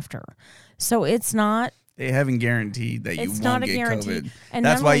COVID after. So it's not. They haven't guaranteed that you It's won't not a get guarantee. COVID. And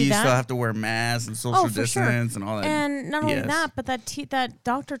That's not why only you that- still have to wear masks and social for sure. distance and all that. And not only BS. that, but that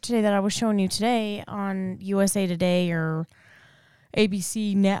doctor today that I was showing you today on USA Today or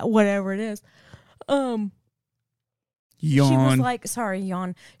ABC Net, whatever it is, Yawn. she was like, sorry,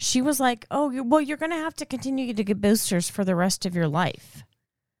 yawn. She was like, oh, well, you're going to have to continue to get boosters for the rest of your life.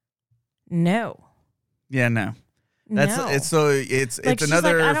 No. Yeah, no. That's no. it's Like, she's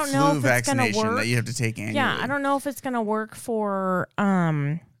another like, I don't know flu if it's gonna vaccination that work. you have to take annually. Yeah, I don't know if it's going to work for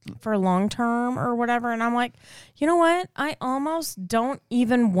long term or whatever. And I'm like, you know what? I almost don't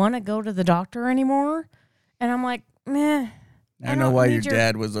even want to go to the doctor anymore. And I'm like, meh. I know don't why your need your-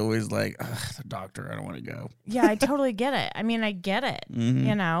 dad was always like, ugh, the doctor, I don't want to go. Yeah, I totally get it. I mean, I get it. Mhm.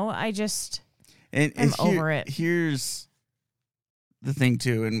 You know, I just, And I'm over it. Here's the thing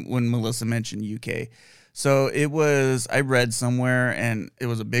too, and when Melissa mentioned UK, so it was I read somewhere, and it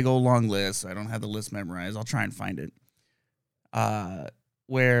was a big old long list. I don't have the list memorized. I'll try and find it.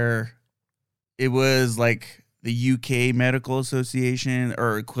 Where it was like the UK Medical Association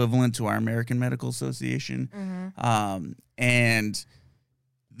or equivalent to our American Medical Association, and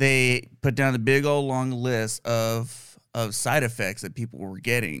they put down the big old long list of side effects that people were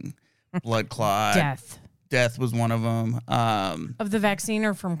getting. Blood clot, death was one of them. of the vaccine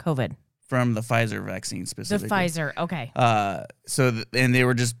or from COVID? From the Pfizer vaccine The specifically. Pfizer. Okay. And they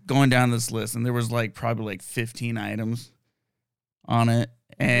were just going down this list, and there was like probably like 15 items on it,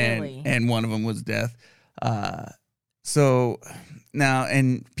 and Really? and one of them was death. So now,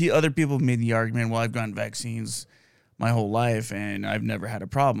 and other people have made the argument, well, I've gotten vaccines my whole life, and I've never had a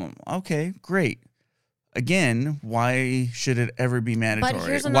problem. Okay, great. Again, why should it ever be mandatory?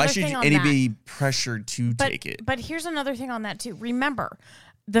 here's Why another should thing on any that. be pressured to take it? But here's another thing on that too. Remember,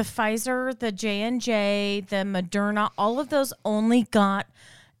 The Pfizer, the J&J, the Moderna, all of those only got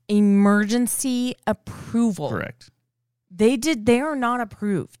emergency approval. Correct. They are not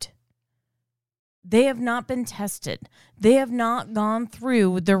approved. They have not been tested. They have not gone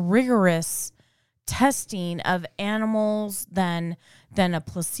through the rigorous testing of animals, then a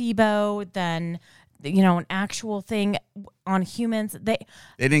placebo, then an actual thing on humans. They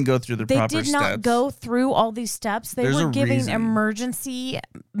didn't go through the proper steps. They did not go through all these steps. They There's were a giving reason. emergency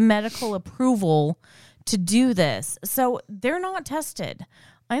medical approval to do this. So they're not tested.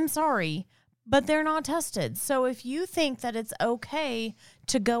 I'm sorry, but they're not tested. So if you think that it's okay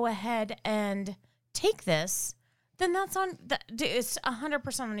to go ahead and take this, then it's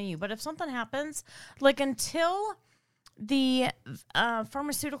 100% on you. But if something happens, until the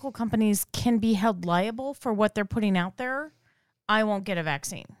pharmaceutical companies can be held liable for what they're putting out there, I won't get a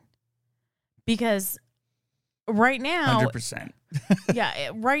vaccine. Because right now, 100%.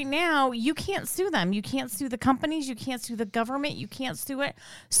 right now, you can't sue them. You can't sue the companies. You can't sue the government. You can't sue it.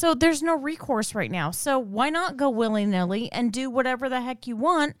 So there's no recourse right now. So why not go willy-nilly and do whatever the heck you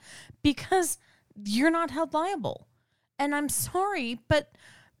want, because you're not held liable. And I'm sorry, but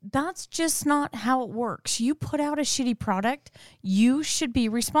that's just not how it works. You put out a shitty product, you should be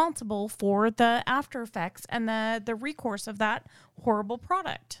responsible for the after effects and the recourse of that horrible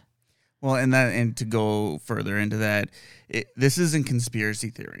product. Well, and to go further into that, this isn't conspiracy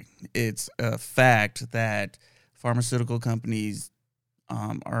theory. It's a fact that pharmaceutical companies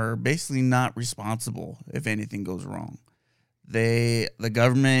are basically not responsible if anything goes wrong. The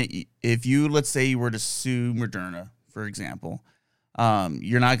government, if you, let's say you were to sue Moderna, for example,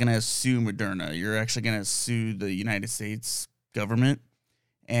 you're not going to sue Moderna. You're actually going to sue the United States government,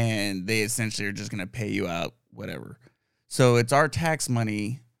 and they essentially are just going to pay you out, whatever. So it's our tax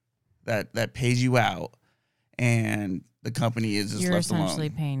money that pays you out, and the company is just you're left alone. essentially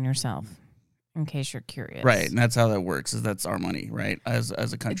paying yourself, in case you're curious. Right, and that's how that works. Is that's our money, right? As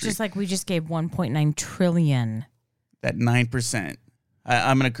a country, It's just like we just gave 1.9 trillion. That 9%.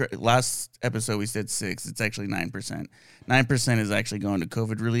 I'm gonna. Last episode we said 6. It's actually 9%. 9% is actually going to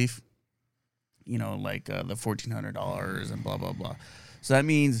COVID relief. The $1,400 and blah blah blah. So that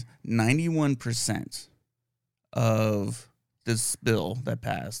means 91% of this bill that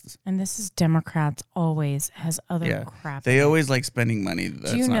passed. And this is Democrats always has other crap. They always like spending money.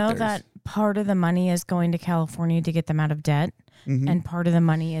 That's Do you not know theirs. that part of the money is going to California to get them out of debt? Mhm. And part of the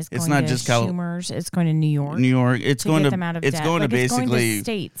money is It's going not to just Schumer's. It's going to New York. New York. It's to going get to. them out of It's debt. going to It's going basically. to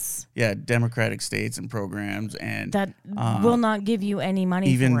states Democratic states and programs, and that will not give you any money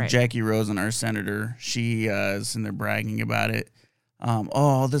even for it. Jackie Rosen, our senator, she is in there bragging about it.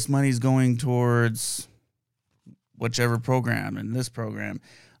 All this money's going towards whichever program, and this program.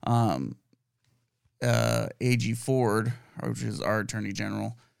 A.G. Ford, which is our attorney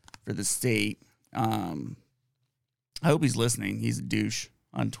general for the state. I hope he's listening. He's a douche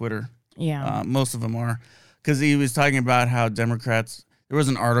on Twitter. Yeah. Most of them are, because he was talking about how Democrats. There was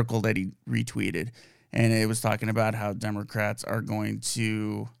an article that he retweeted, and it was talking about how Democrats are going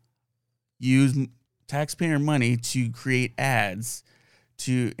to use taxpayer money to create ads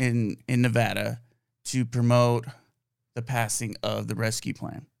in Nevada to promote the passing of the rescue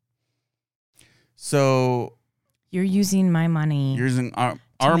plan. So You're using my money. you're using our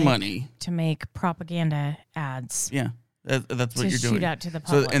money. to make propaganda ads. Yeah, that's what to you're doing. shoot out to the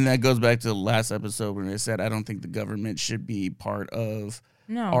So, public. and that goes back to the last episode when I said I don't think the government should be part of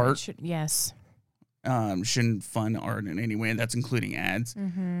no, art. it should, yes. Shouldn't fund art in any way, and that's including ads.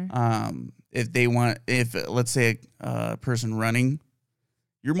 Mm-hmm. If let's say a person running,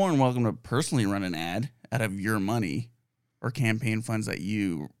 you're more than welcome to personally run an ad out of your money or campaign funds that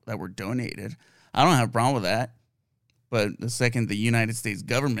were donated. I don't have a problem with that. But the second the United States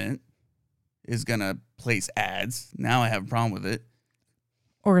government is gonna place ads, now I have a problem with it.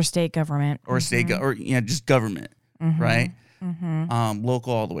 Or a state government. Or just government, Mm-hmm. right? Mm-hmm.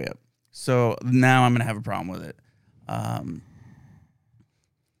 Local all the way up. So now I'm gonna have a problem with it.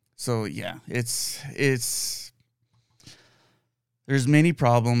 So yeah, it's there's many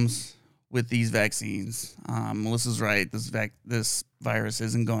problems with these vaccines. Melissa's right. This virus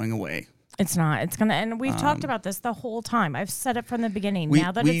isn't going away. It's not. It's gonna. And we've talked about this the whole time. I've said it from the beginning.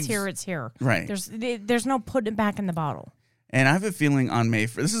 Now that it's here, it's here. Right. There's no putting it back in the bottle. And I have a feeling on May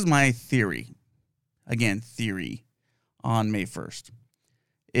 1st, this is my theory. Again, theory on May 1st.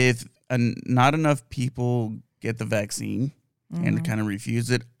 If not enough people get the vaccine and kind of refuse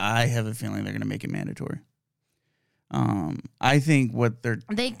it, I have a feeling they're going to make it mandatory. I think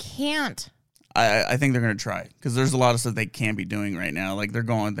They can't. I think they're going to try, because there's a lot of stuff they can't be doing right now. Like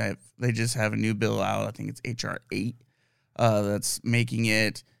they just have a new bill out. I think it's HR 8 that's making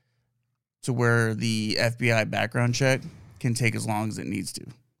it to where the FBI background check can take as long as it needs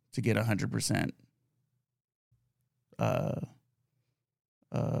to get 100%.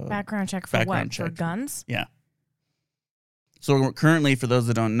 Background check for background what? For check. guns? Yeah. So currently, for those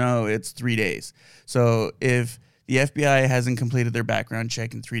that don't know, it's 3 days. So if the FBI hasn't completed their background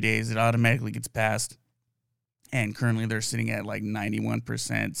check in 3 days, it automatically gets passed. And currently, they're sitting at like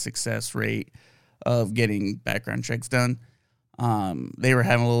 91% success rate of getting background checks done. They were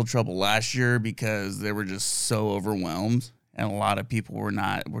having a little trouble last year because they were just so overwhelmed, and a lot of people were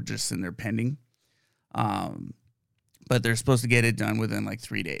just sitting there pending. But they're supposed to get it done within like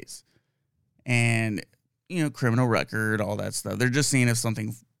 3 days. And, criminal record, all that stuff. They're just seeing if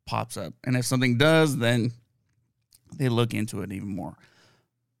something pops up. And if something does, then they look into it even more.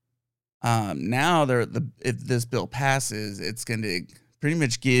 Now, if this bill passes, it's going to pretty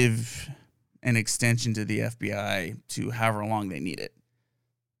much give an extension to the FBI to however long they need it.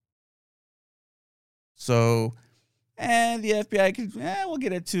 So, and the FBI could, we'll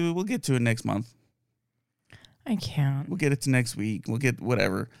get to it next month. I can't. We'll get it to next week. We'll get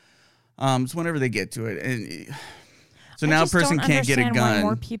whatever. It's whenever they get to it. And so now a person can't get a gun. Why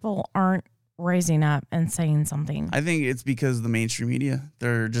more people aren't rising up and saying something. I think it's because of the mainstream media.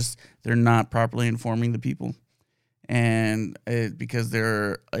 They're not properly informing the people. And because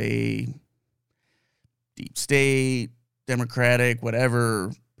they're a deep state, democratic,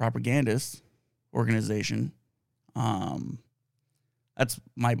 whatever propagandist organization. That's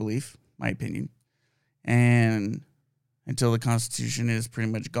my belief, my opinion. And until the Constitution is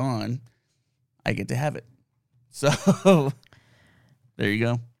pretty much gone, I get to have it. So there you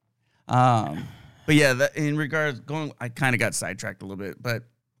go. But yeah, in regards I kind of got sidetracked a little bit, but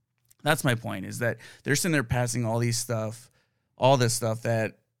that's my point, is that they're sitting there passing all this stuff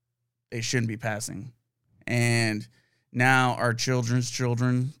that they shouldn't be passing. And now our children's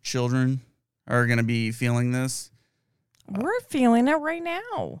children are going to be feeling this. We're feeling it right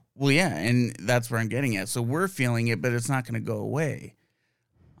now. Well, yeah, and that's where I'm getting at. So we're feeling it, but it's not going to go away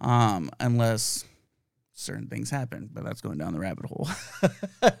unless certain things happen. But that's going down the rabbit hole.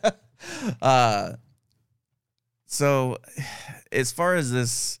 So as far as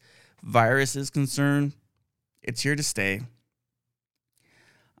this virus is concerned, it's here to stay.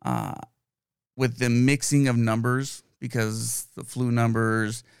 With the mixing of numbers, because the flu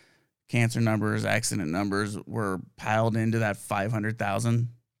numbers, cancer numbers, accident numbers were piled into that 500,000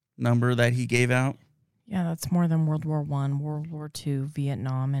 number that he gave out. Yeah, that's more than World War I, World War II,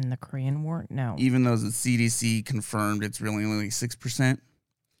 Vietnam, and the Korean War. No. Even though the CDC confirmed it's really only 6%.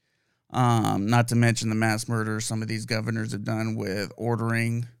 Not to mention the mass murder some of these governors have done with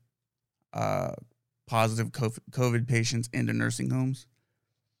ordering positive COVID patients into nursing homes.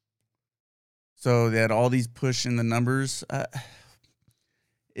 So they had all these push in the numbers.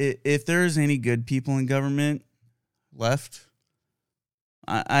 If there's any good people in government left,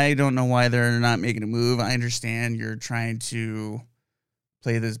 I don't know why they're not making a move. I understand you're trying to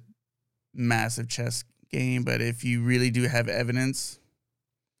play this massive chess game, but if you really do have evidence,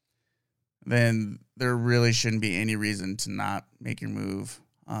 then there really shouldn't be any reason to not make your move.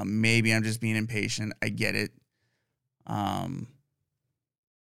 Maybe I'm just being impatient. I get it.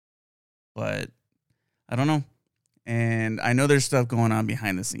 But I don't know. And I know there's stuff going on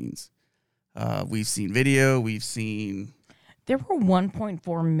behind the scenes. We've seen video. We've seen... There were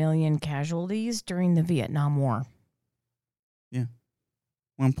 1.4 million casualties during the Vietnam War. Yeah.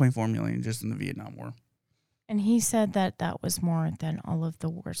 1.4 million just in the Vietnam War. And he said that that was more than all of the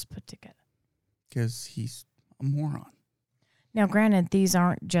wars put together. Because he's a moron. Now, granted, these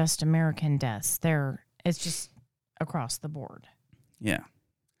aren't just American deaths. It's just across the board. Yeah.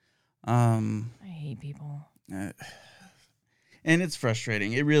 I hate people. And it's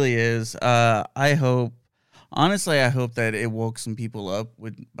frustrating. It really is. I hope that it woke some people up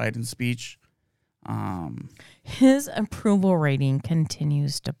with Biden's speech. His approval rating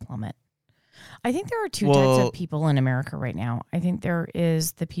continues to plummet. I think there are two types of people in America right now. I think there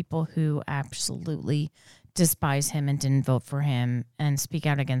is the people who absolutely despise him and didn't vote for him and speak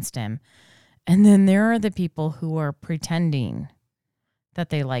out against him. And then there are the people who are pretending that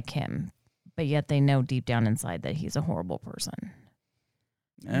they like him, but yet they know deep down inside that he's a horrible person.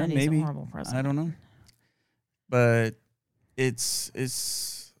 Maybe. He's a horrible president. I don't know. But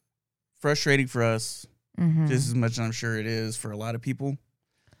it's frustrating for us, just as much as I'm sure it is for a lot of people.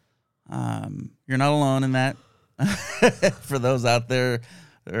 You're not alone in that. For those out there,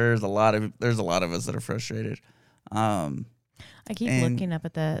 there's a lot of us that are frustrated. I keep looking up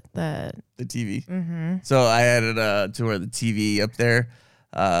at the TV. Mm-hmm. So I added to where the TV up there.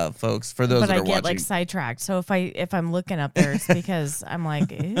 folks. For those but that I are get watching, like sidetracked. So if I'm looking up there, it's because I'm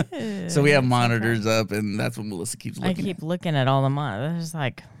like, ew, so we have it's monitors up, and that's what Melissa keeps okay. I looking. keep looking at all the monitors. There's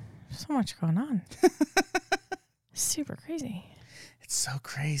like so much going on. Super crazy. It's so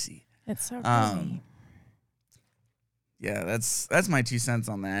crazy. It's so crazy. Yeah, that's my 2 cents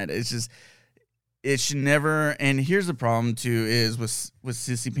on that. It's just it should never. And here's the problem too: is with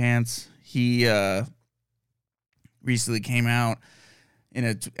Sissy Pants. He recently came out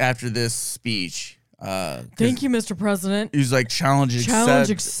after this speech. Thank you, Mr. President. He was like, challenge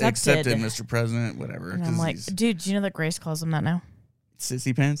accepted, Mr. President, whatever. And I'm like, dude, do you know that Grace calls him that now?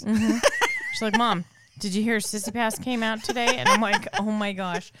 Sissy Pants? Mm-hmm. She's like, Mom, did you hear Sissy Pants came out today? And I'm like, oh my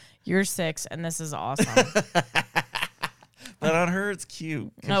gosh, you're 6 and this is awesome. But on her, it's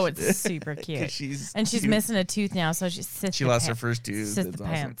cute. Oh, it's super cute. She's cute. Missing a tooth now, so she's Sissy She lost her first tooth. Sissy It's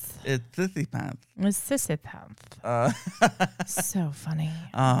Pants. awesome. It's Sissy Pants. It's Sissy Pants. So funny.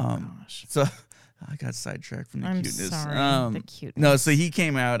 Gosh. So I got sidetracked from the I'm cuteness. sorry. The cuteness. No, so he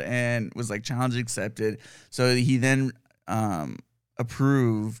came out and was like, challenge accepted. So he then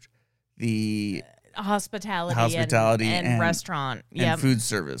approved the hospitality and restaurant and food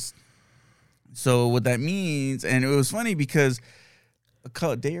service. So what that means, and it was funny because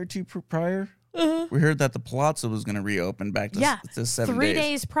a day or two prior, we heard that the Palazzo was going to reopen back to 7 3 days.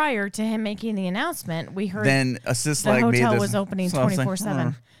 days prior to him making the announcement, we heard then Assist the like made hotel this, was opening so I was like,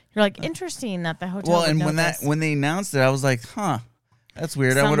 24/7. You're like, interesting that the hotel. Well, would and know when this. when they announced it, I was like, huh, that's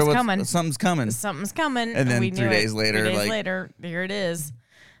weird. I Something's wonder coming. something's coming. Something's coming, And then we 3 knew days it. later, 3 days like- later, here it is.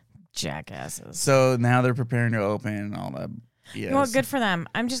 Jackasses. So now they're preparing to open and all that. Yes. You know what? Good for them.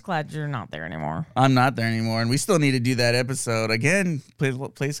 I'm just glad you're not there anymore. I'm not there anymore, and we still need to do that episode again.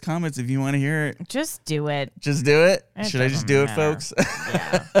 Place comments if you want to hear it. Just do it. Just do it. It Should I just doesn't do it, matter. folks?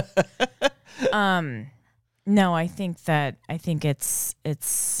 Yeah. No, I think it's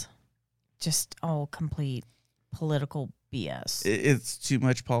just all complete political BS. It's too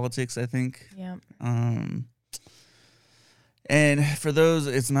much politics, I think. Yeah. And for those,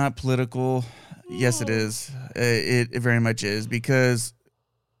 it's not political. Yes, it is. It very much is, because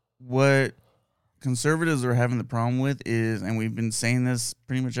what conservatives are having the problem with is, and we've been saying this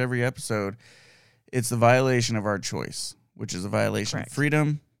pretty much every episode, it's the violation of our choice, which is a violation Correct. of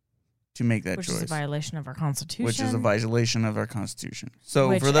freedom to make that Which choice. is a violation of our Constitution. Which is a violation of our Constitution. So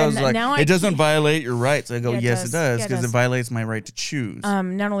Which- for those and like, now I it doesn't keep- violate your rights. I go, Yeah, it yes, does. it does, Yeah, it because it does. violates my right to choose.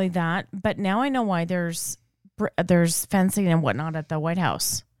 Not only that, but now I know why there's fencing and whatnot at the White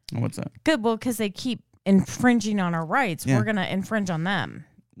House. What's that? Good, well, because they keep infringing on our rights. Yeah. We're gonna infringe on them.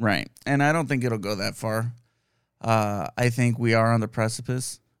 Right. And I don't think it'll go that far. I think we are on the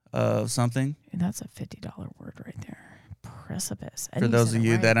precipice of something. That's a $50 word right there. Precipice. And For you those said of it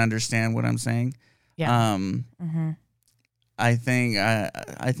you right. that understand what I'm saying. Yeah. I think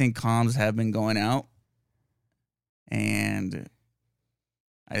comms have been going out, and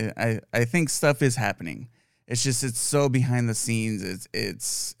I think stuff is happening. It's just, it's so behind the scenes.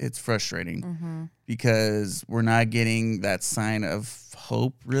 It's frustrating because we're not getting that sign of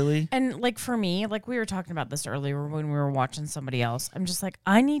hope, really. And like for me, like we were talking about this earlier when we were watching somebody else, I'm just like,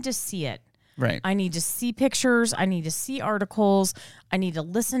 I need to see it. Right. I need to see pictures. I need to see articles. I need to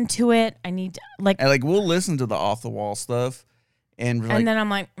listen to it. I need to, And like, we'll listen to the off the wall stuff, and and then I'm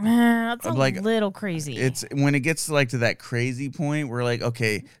like, that's a like, little crazy. it's when it gets to that crazy point, we're like,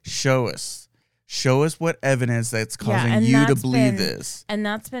 okay, show us what evidence that's causing and you to that's believe been- this. And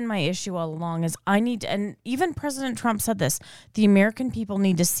that's been my issue all along is I need to, and even President Trump said this, the American people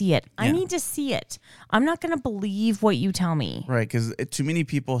need to see it. I Yeah. need to see it. I'm not going to believe what you tell me. Right, because too many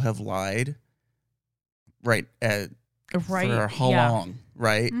people have lied. Right. Right. For how yeah. long?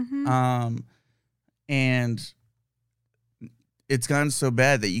 Right. Mhm. And it's gotten so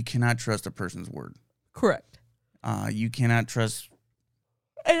bad that you cannot trust a person's word. Correct. You cannot trust.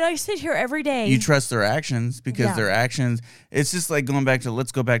 And I sit here every day. You trust their actions because Yeah. their actions. It's just like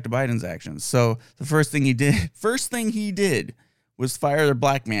let's go back to Biden's actions. So the first thing he did was fire the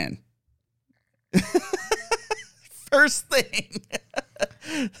black man. First thing.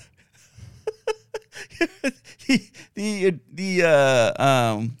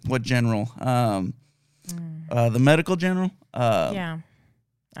 What general? The medical general. yeah.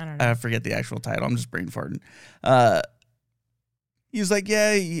 I don't know. I forget the actual title. I'm just brain farting. He was like,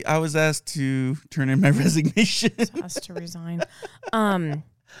 "Yeah, I was asked to turn in my resignation." Has to resign. I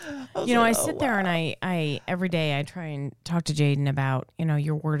sit there and I every day I try and talk to Jaden about,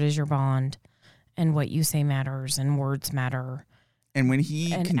 your word is your bond and what you say matters and words matter. And when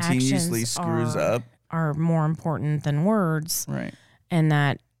he And continuously actions screws are- up, Are more important than words. right? And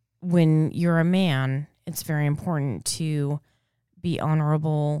that when you're a man, it's very important to be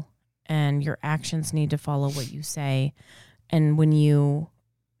honorable, and your actions need to follow what you say. And when you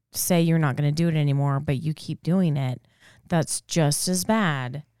say you're not going to do it anymore, but you keep doing it, that's just as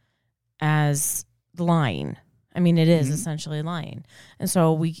bad as lying. I mean, it is essentially lying. And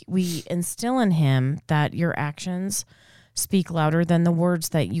so we instill in him that your actions speak louder than the words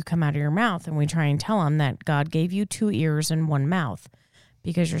that you come out of your mouth. And we try and tell him that God gave you 2 ears and 1 mouth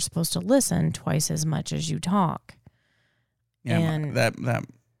because you're supposed to listen twice as much as you talk. Yeah, and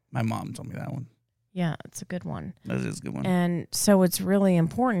my mom told me that one. Yeah, it's a good one. That is a good one. And so it's really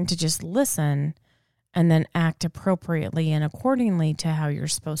important to just listen and then act appropriately and accordingly to how you're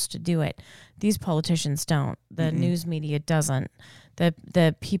supposed to do it. These politicians don't. The news media doesn't.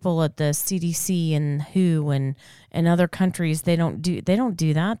 The people at the CDC and WHO and other countries, they don't do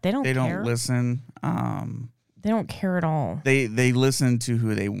that. They don't care. Listen. They don't care at all. They listen to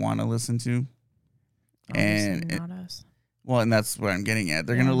who they want to listen to. Obviously not us. Well, and that's what I'm getting at.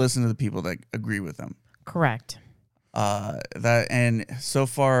 They're going to listen to the people that agree with them. Correct. And so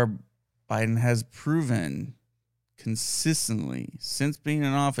far, Biden has proven consistently since being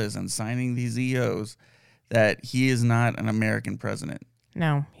in office and signing these EOs that he is not an American president.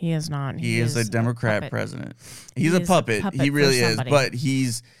 No, he is not. He is a Democrat president. He's He a is puppet. He really for is. somebody. But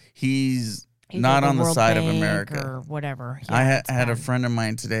he's not like on the World side of Bank America or whatever. Yeah, I it's had a bad. friend of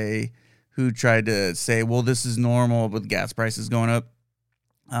mine today who tried to say, well, this is normal with gas prices going up.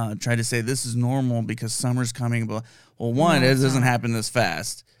 Tried to say this is normal because summer's coming. But well, one, No, it it's doesn't not. happen this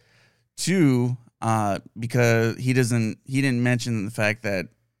fast. 2, because he didn't mention the fact that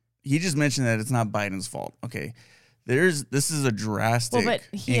he just mentioned that it's not Biden's fault. Okay, this is a drastic. Well,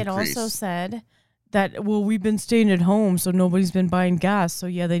 but he had increase. also said that, well, we've been staying at home, so nobody's been buying gas. So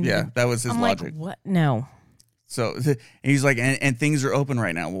yeah, they need. Yeah, that was his I'm logic. like, what? No. So and he's like, and things are open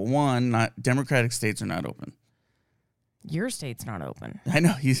right now. Well, one, not Democratic states are not open. Your state's not open. I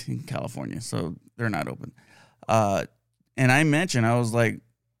know he's in California, so they're not open. And I mentioned, I was like,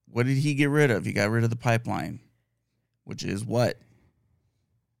 what did he get rid of? He got rid of the pipeline, which is what?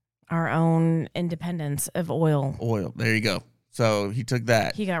 Our own independence of oil. Oil. There you go. So he took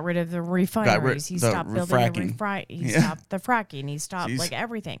that. He got rid of the refineries. He the stopped building fracking. He Yeah. stopped the fracking. He stopped Jeez. like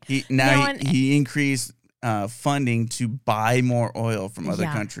everything. He and- he increased funding to buy more oil from other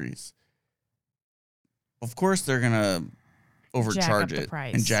Yeah. countries. Of course, they're gonna overcharge the it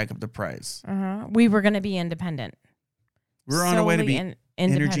price. and jack up the price. We were going to be independent. We're on our way to be Solely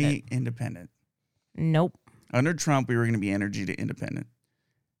independent. energy independent. Nope. Under Trump, we were going to be energy independent.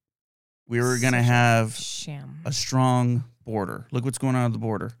 We were going to Such a have sham. a strong border. Look what's going on at the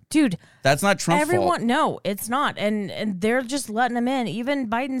border. Dude, That's not Trump's everyone, fault. no, it's not. And they're just letting them in. Even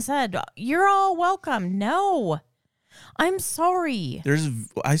Biden said, you're all welcome. No, I'm sorry.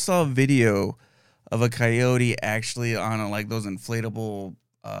 I saw a video of a coyote actually on like those inflatable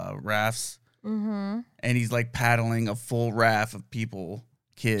rafts. Mm-hmm. And he's like paddling a full raft of people,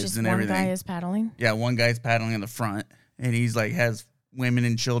 kids, Just and one everything. guy is paddling. Yeah, one guy's paddling in the front, and he's like has women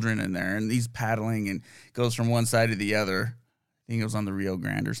and children in there, and he's paddling and goes from one side to the other. I think it was on the Rio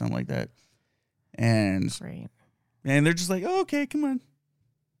Grande or something like that. And Great. they're just like, oh, okay, come on.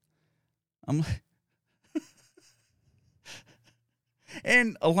 I'm like,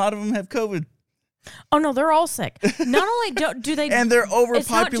 and a lot of them have COVID, Oh no, they're all sick. Not only do they, and they're it's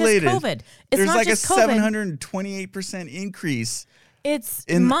not just overpopulated. COVID. It's There's not like just a COVID. 728% increase. It's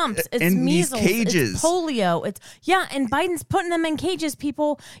in- mumps. It's in these measles. cages. It's polio. It's and Biden's putting them in cages.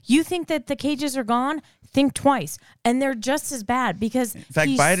 People, you think that the cages are gone? Think twice, and they're just as bad because In fact,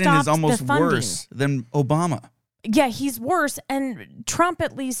 he Biden stopped is almost the funding. worse than Obama. Yeah, he's worse, and Trump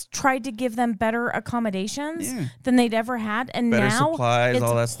at least tried to give them better accommodations Yeah. than they'd ever had, and Better now supplies, it's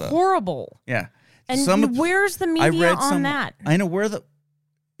all that stuff. horrible. Yeah. And where's the media on that? I know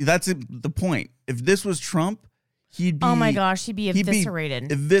that's the point. If this was Trump, he'd be. Oh my gosh, he'd be eviscerated.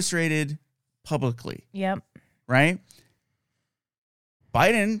 Eviscerated publicly, Yep. right?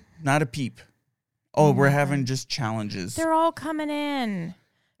 Biden, not a peep. Oh, we're Nothing. having just challenges. They're all coming in.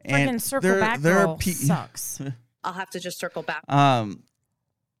 And Freaking circle back there are girl sucks. I'll have to just circle back.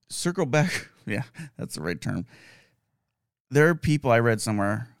 Circle back. Yeah, that's the right term. There are people I read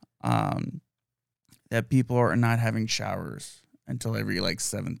somewhere that people are not having showers until every like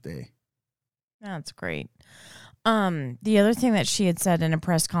 7th day. That's great. The other thing that she had said in a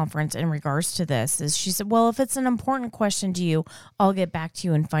press conference in regards to this is she said, well, if it's an important question to you, I'll get back to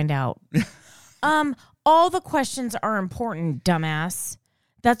you and find out. All the questions are important, dumbass.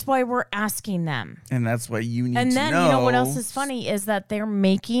 That's why we're asking them. And that's why you need And to then, know. you know what else is funny is that they're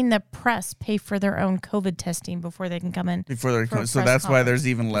making the press pay for their own COVID testing before they can come in. Before they're for a so press that's why conference. there's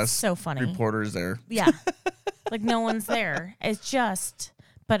even less So funny. reporters there. Yeah. Like no one's there. It's just,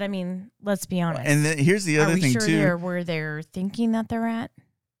 but I mean, let's be honest. And then here's the other Are we thing sure too. they're where they're thinking that they're at?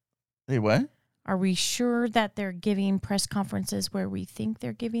 Hey, what? Are we sure that they're giving press conferences where we think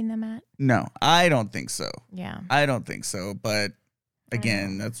they're giving them at? No, I don't think so. Yeah. I don't think so. But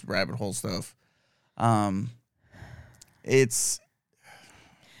again, that's rabbit hole stuff. It's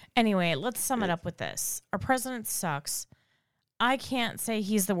Anyway, let's sum it up with this. Our president sucks. I can't say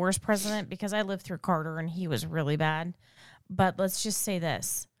he's the worst president because I lived through Carter and he was really bad. But let's just say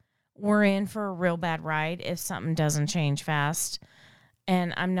this. We're in for a real bad ride if something doesn't change fast.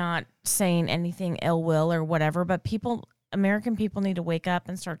 And I'm not saying anything ill will or whatever, but American people need to wake up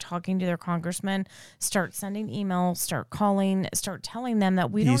and start talking to their congressmen, start sending emails, start calling, start telling them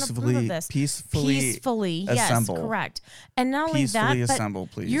that we don't approve of this. Peacefully assemble. Yes, correct. And not only that, Peacefully but assemble,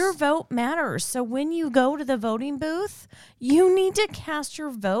 please. your vote matters. So when you go to the voting booth, you need to cast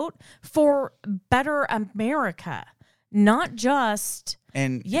your vote for better America, not just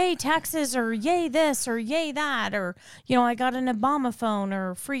and yay taxes or yay this or yay that or, I got an Obama phone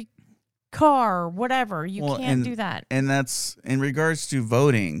or free car or whatever. You can't do that. And that's in regards to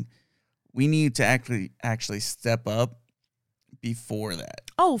voting. We need to actually step up before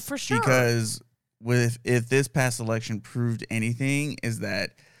that. Oh, for sure. Because if this past election proved anything, is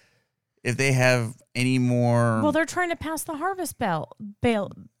that if they have any more, Well, they're trying to pass the harvest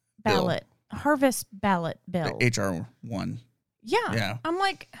harvest ballot bill. HR 1. Yeah. I'm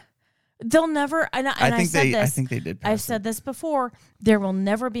like, they'll never. And I think they did. I've said this before. There will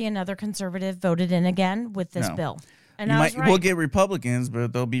never be another conservative voted in again with this No. bill. And I was right. We'll get Republicans,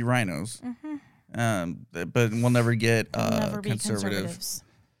 but they'll be rhinos. But we'll never get There'll never be conservative. conservatives.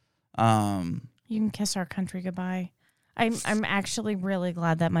 You can kiss our country goodbye. I'm actually really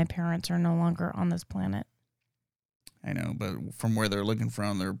glad that my parents are no longer on this planet. I know, but from where they're looking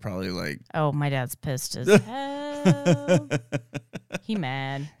from, they're probably like, oh, my dad's pissed as hell. He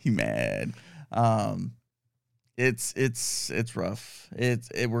mad. It's rough.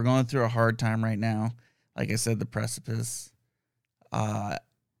 We're going through a hard time right now. Like I said, the precipice.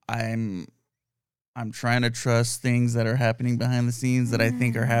 I'm trying to trust things that are happening behind the scenes that I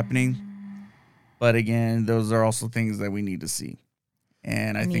think are happening. But again, those are also things that we need to see.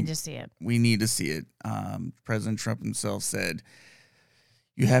 And I think we need to see it. President Trump himself said,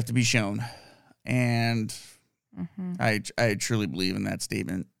 you have to be shown. And I truly believe in that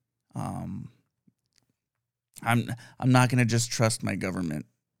statement. I'm not going to just trust my government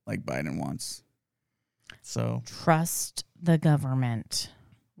like Biden wants. So trust the government.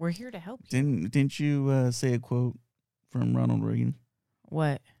 We're here to help you. Didn't you say a quote from Ronald Reagan?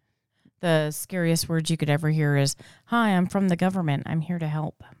 What? The scariest words you could ever hear is, "Hi, I'm from the government. I'm here to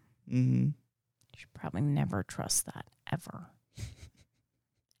help." Mm-hmm. You should probably never trust that ever.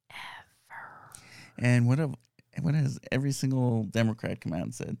 And what has every single Democrat come out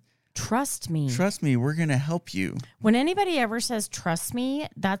and said? Trust me. Trust me, we're going to help you. When anybody ever says trust me,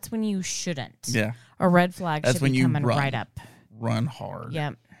 that's when you shouldn't. Yeah. A red flag that's should when be you coming run. right up. Run hard.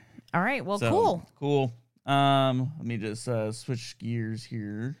 Yep. All right. Well, Cool. Let me just switch gears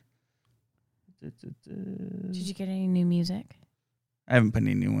here. Did you get any new music? I haven't put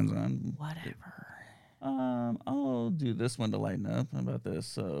any new ones on. Whatever. I'll do this one to lighten up. How about this?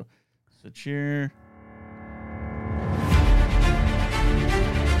 So cheer.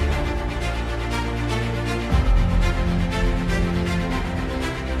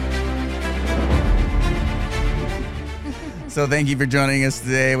 So thank you for joining us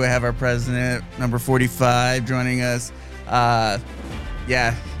today. We have our president, number 45, joining us.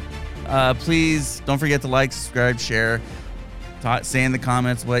 Please don't forget to like, subscribe, share. Say in the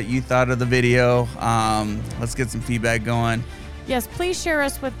comments what you thought of the video. Let's get some feedback going. Yes, please share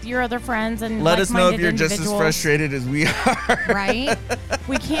us with your other friends and let us know if you're just as individuals. frustrated as we are. Right?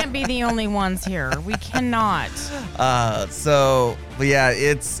 We can't be the only ones here. We cannot. It's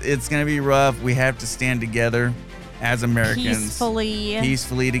gonna be rough. We have to stand together as Americans.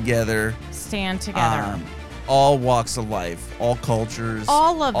 Peacefully together. Stand together. All walks of life, all cultures,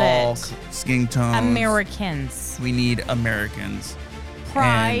 all of all it. Skin tones. Americans. We need Americans.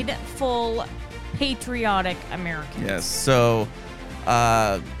 Prideful, patriotic Americans. Yes. So,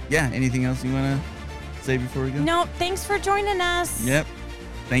 anything else you want to say before we go? No, thanks for joining us. Yep.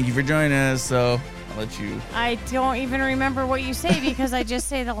 Thank you for joining us. So, I'll let you. I don't even remember what you say because I just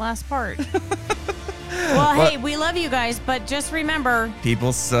say the last part. Well, hey, we love you guys, but just remember,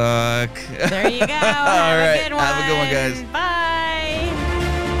 people suck. There you go. All right. Have a good one. Have a good one, guys. Bye.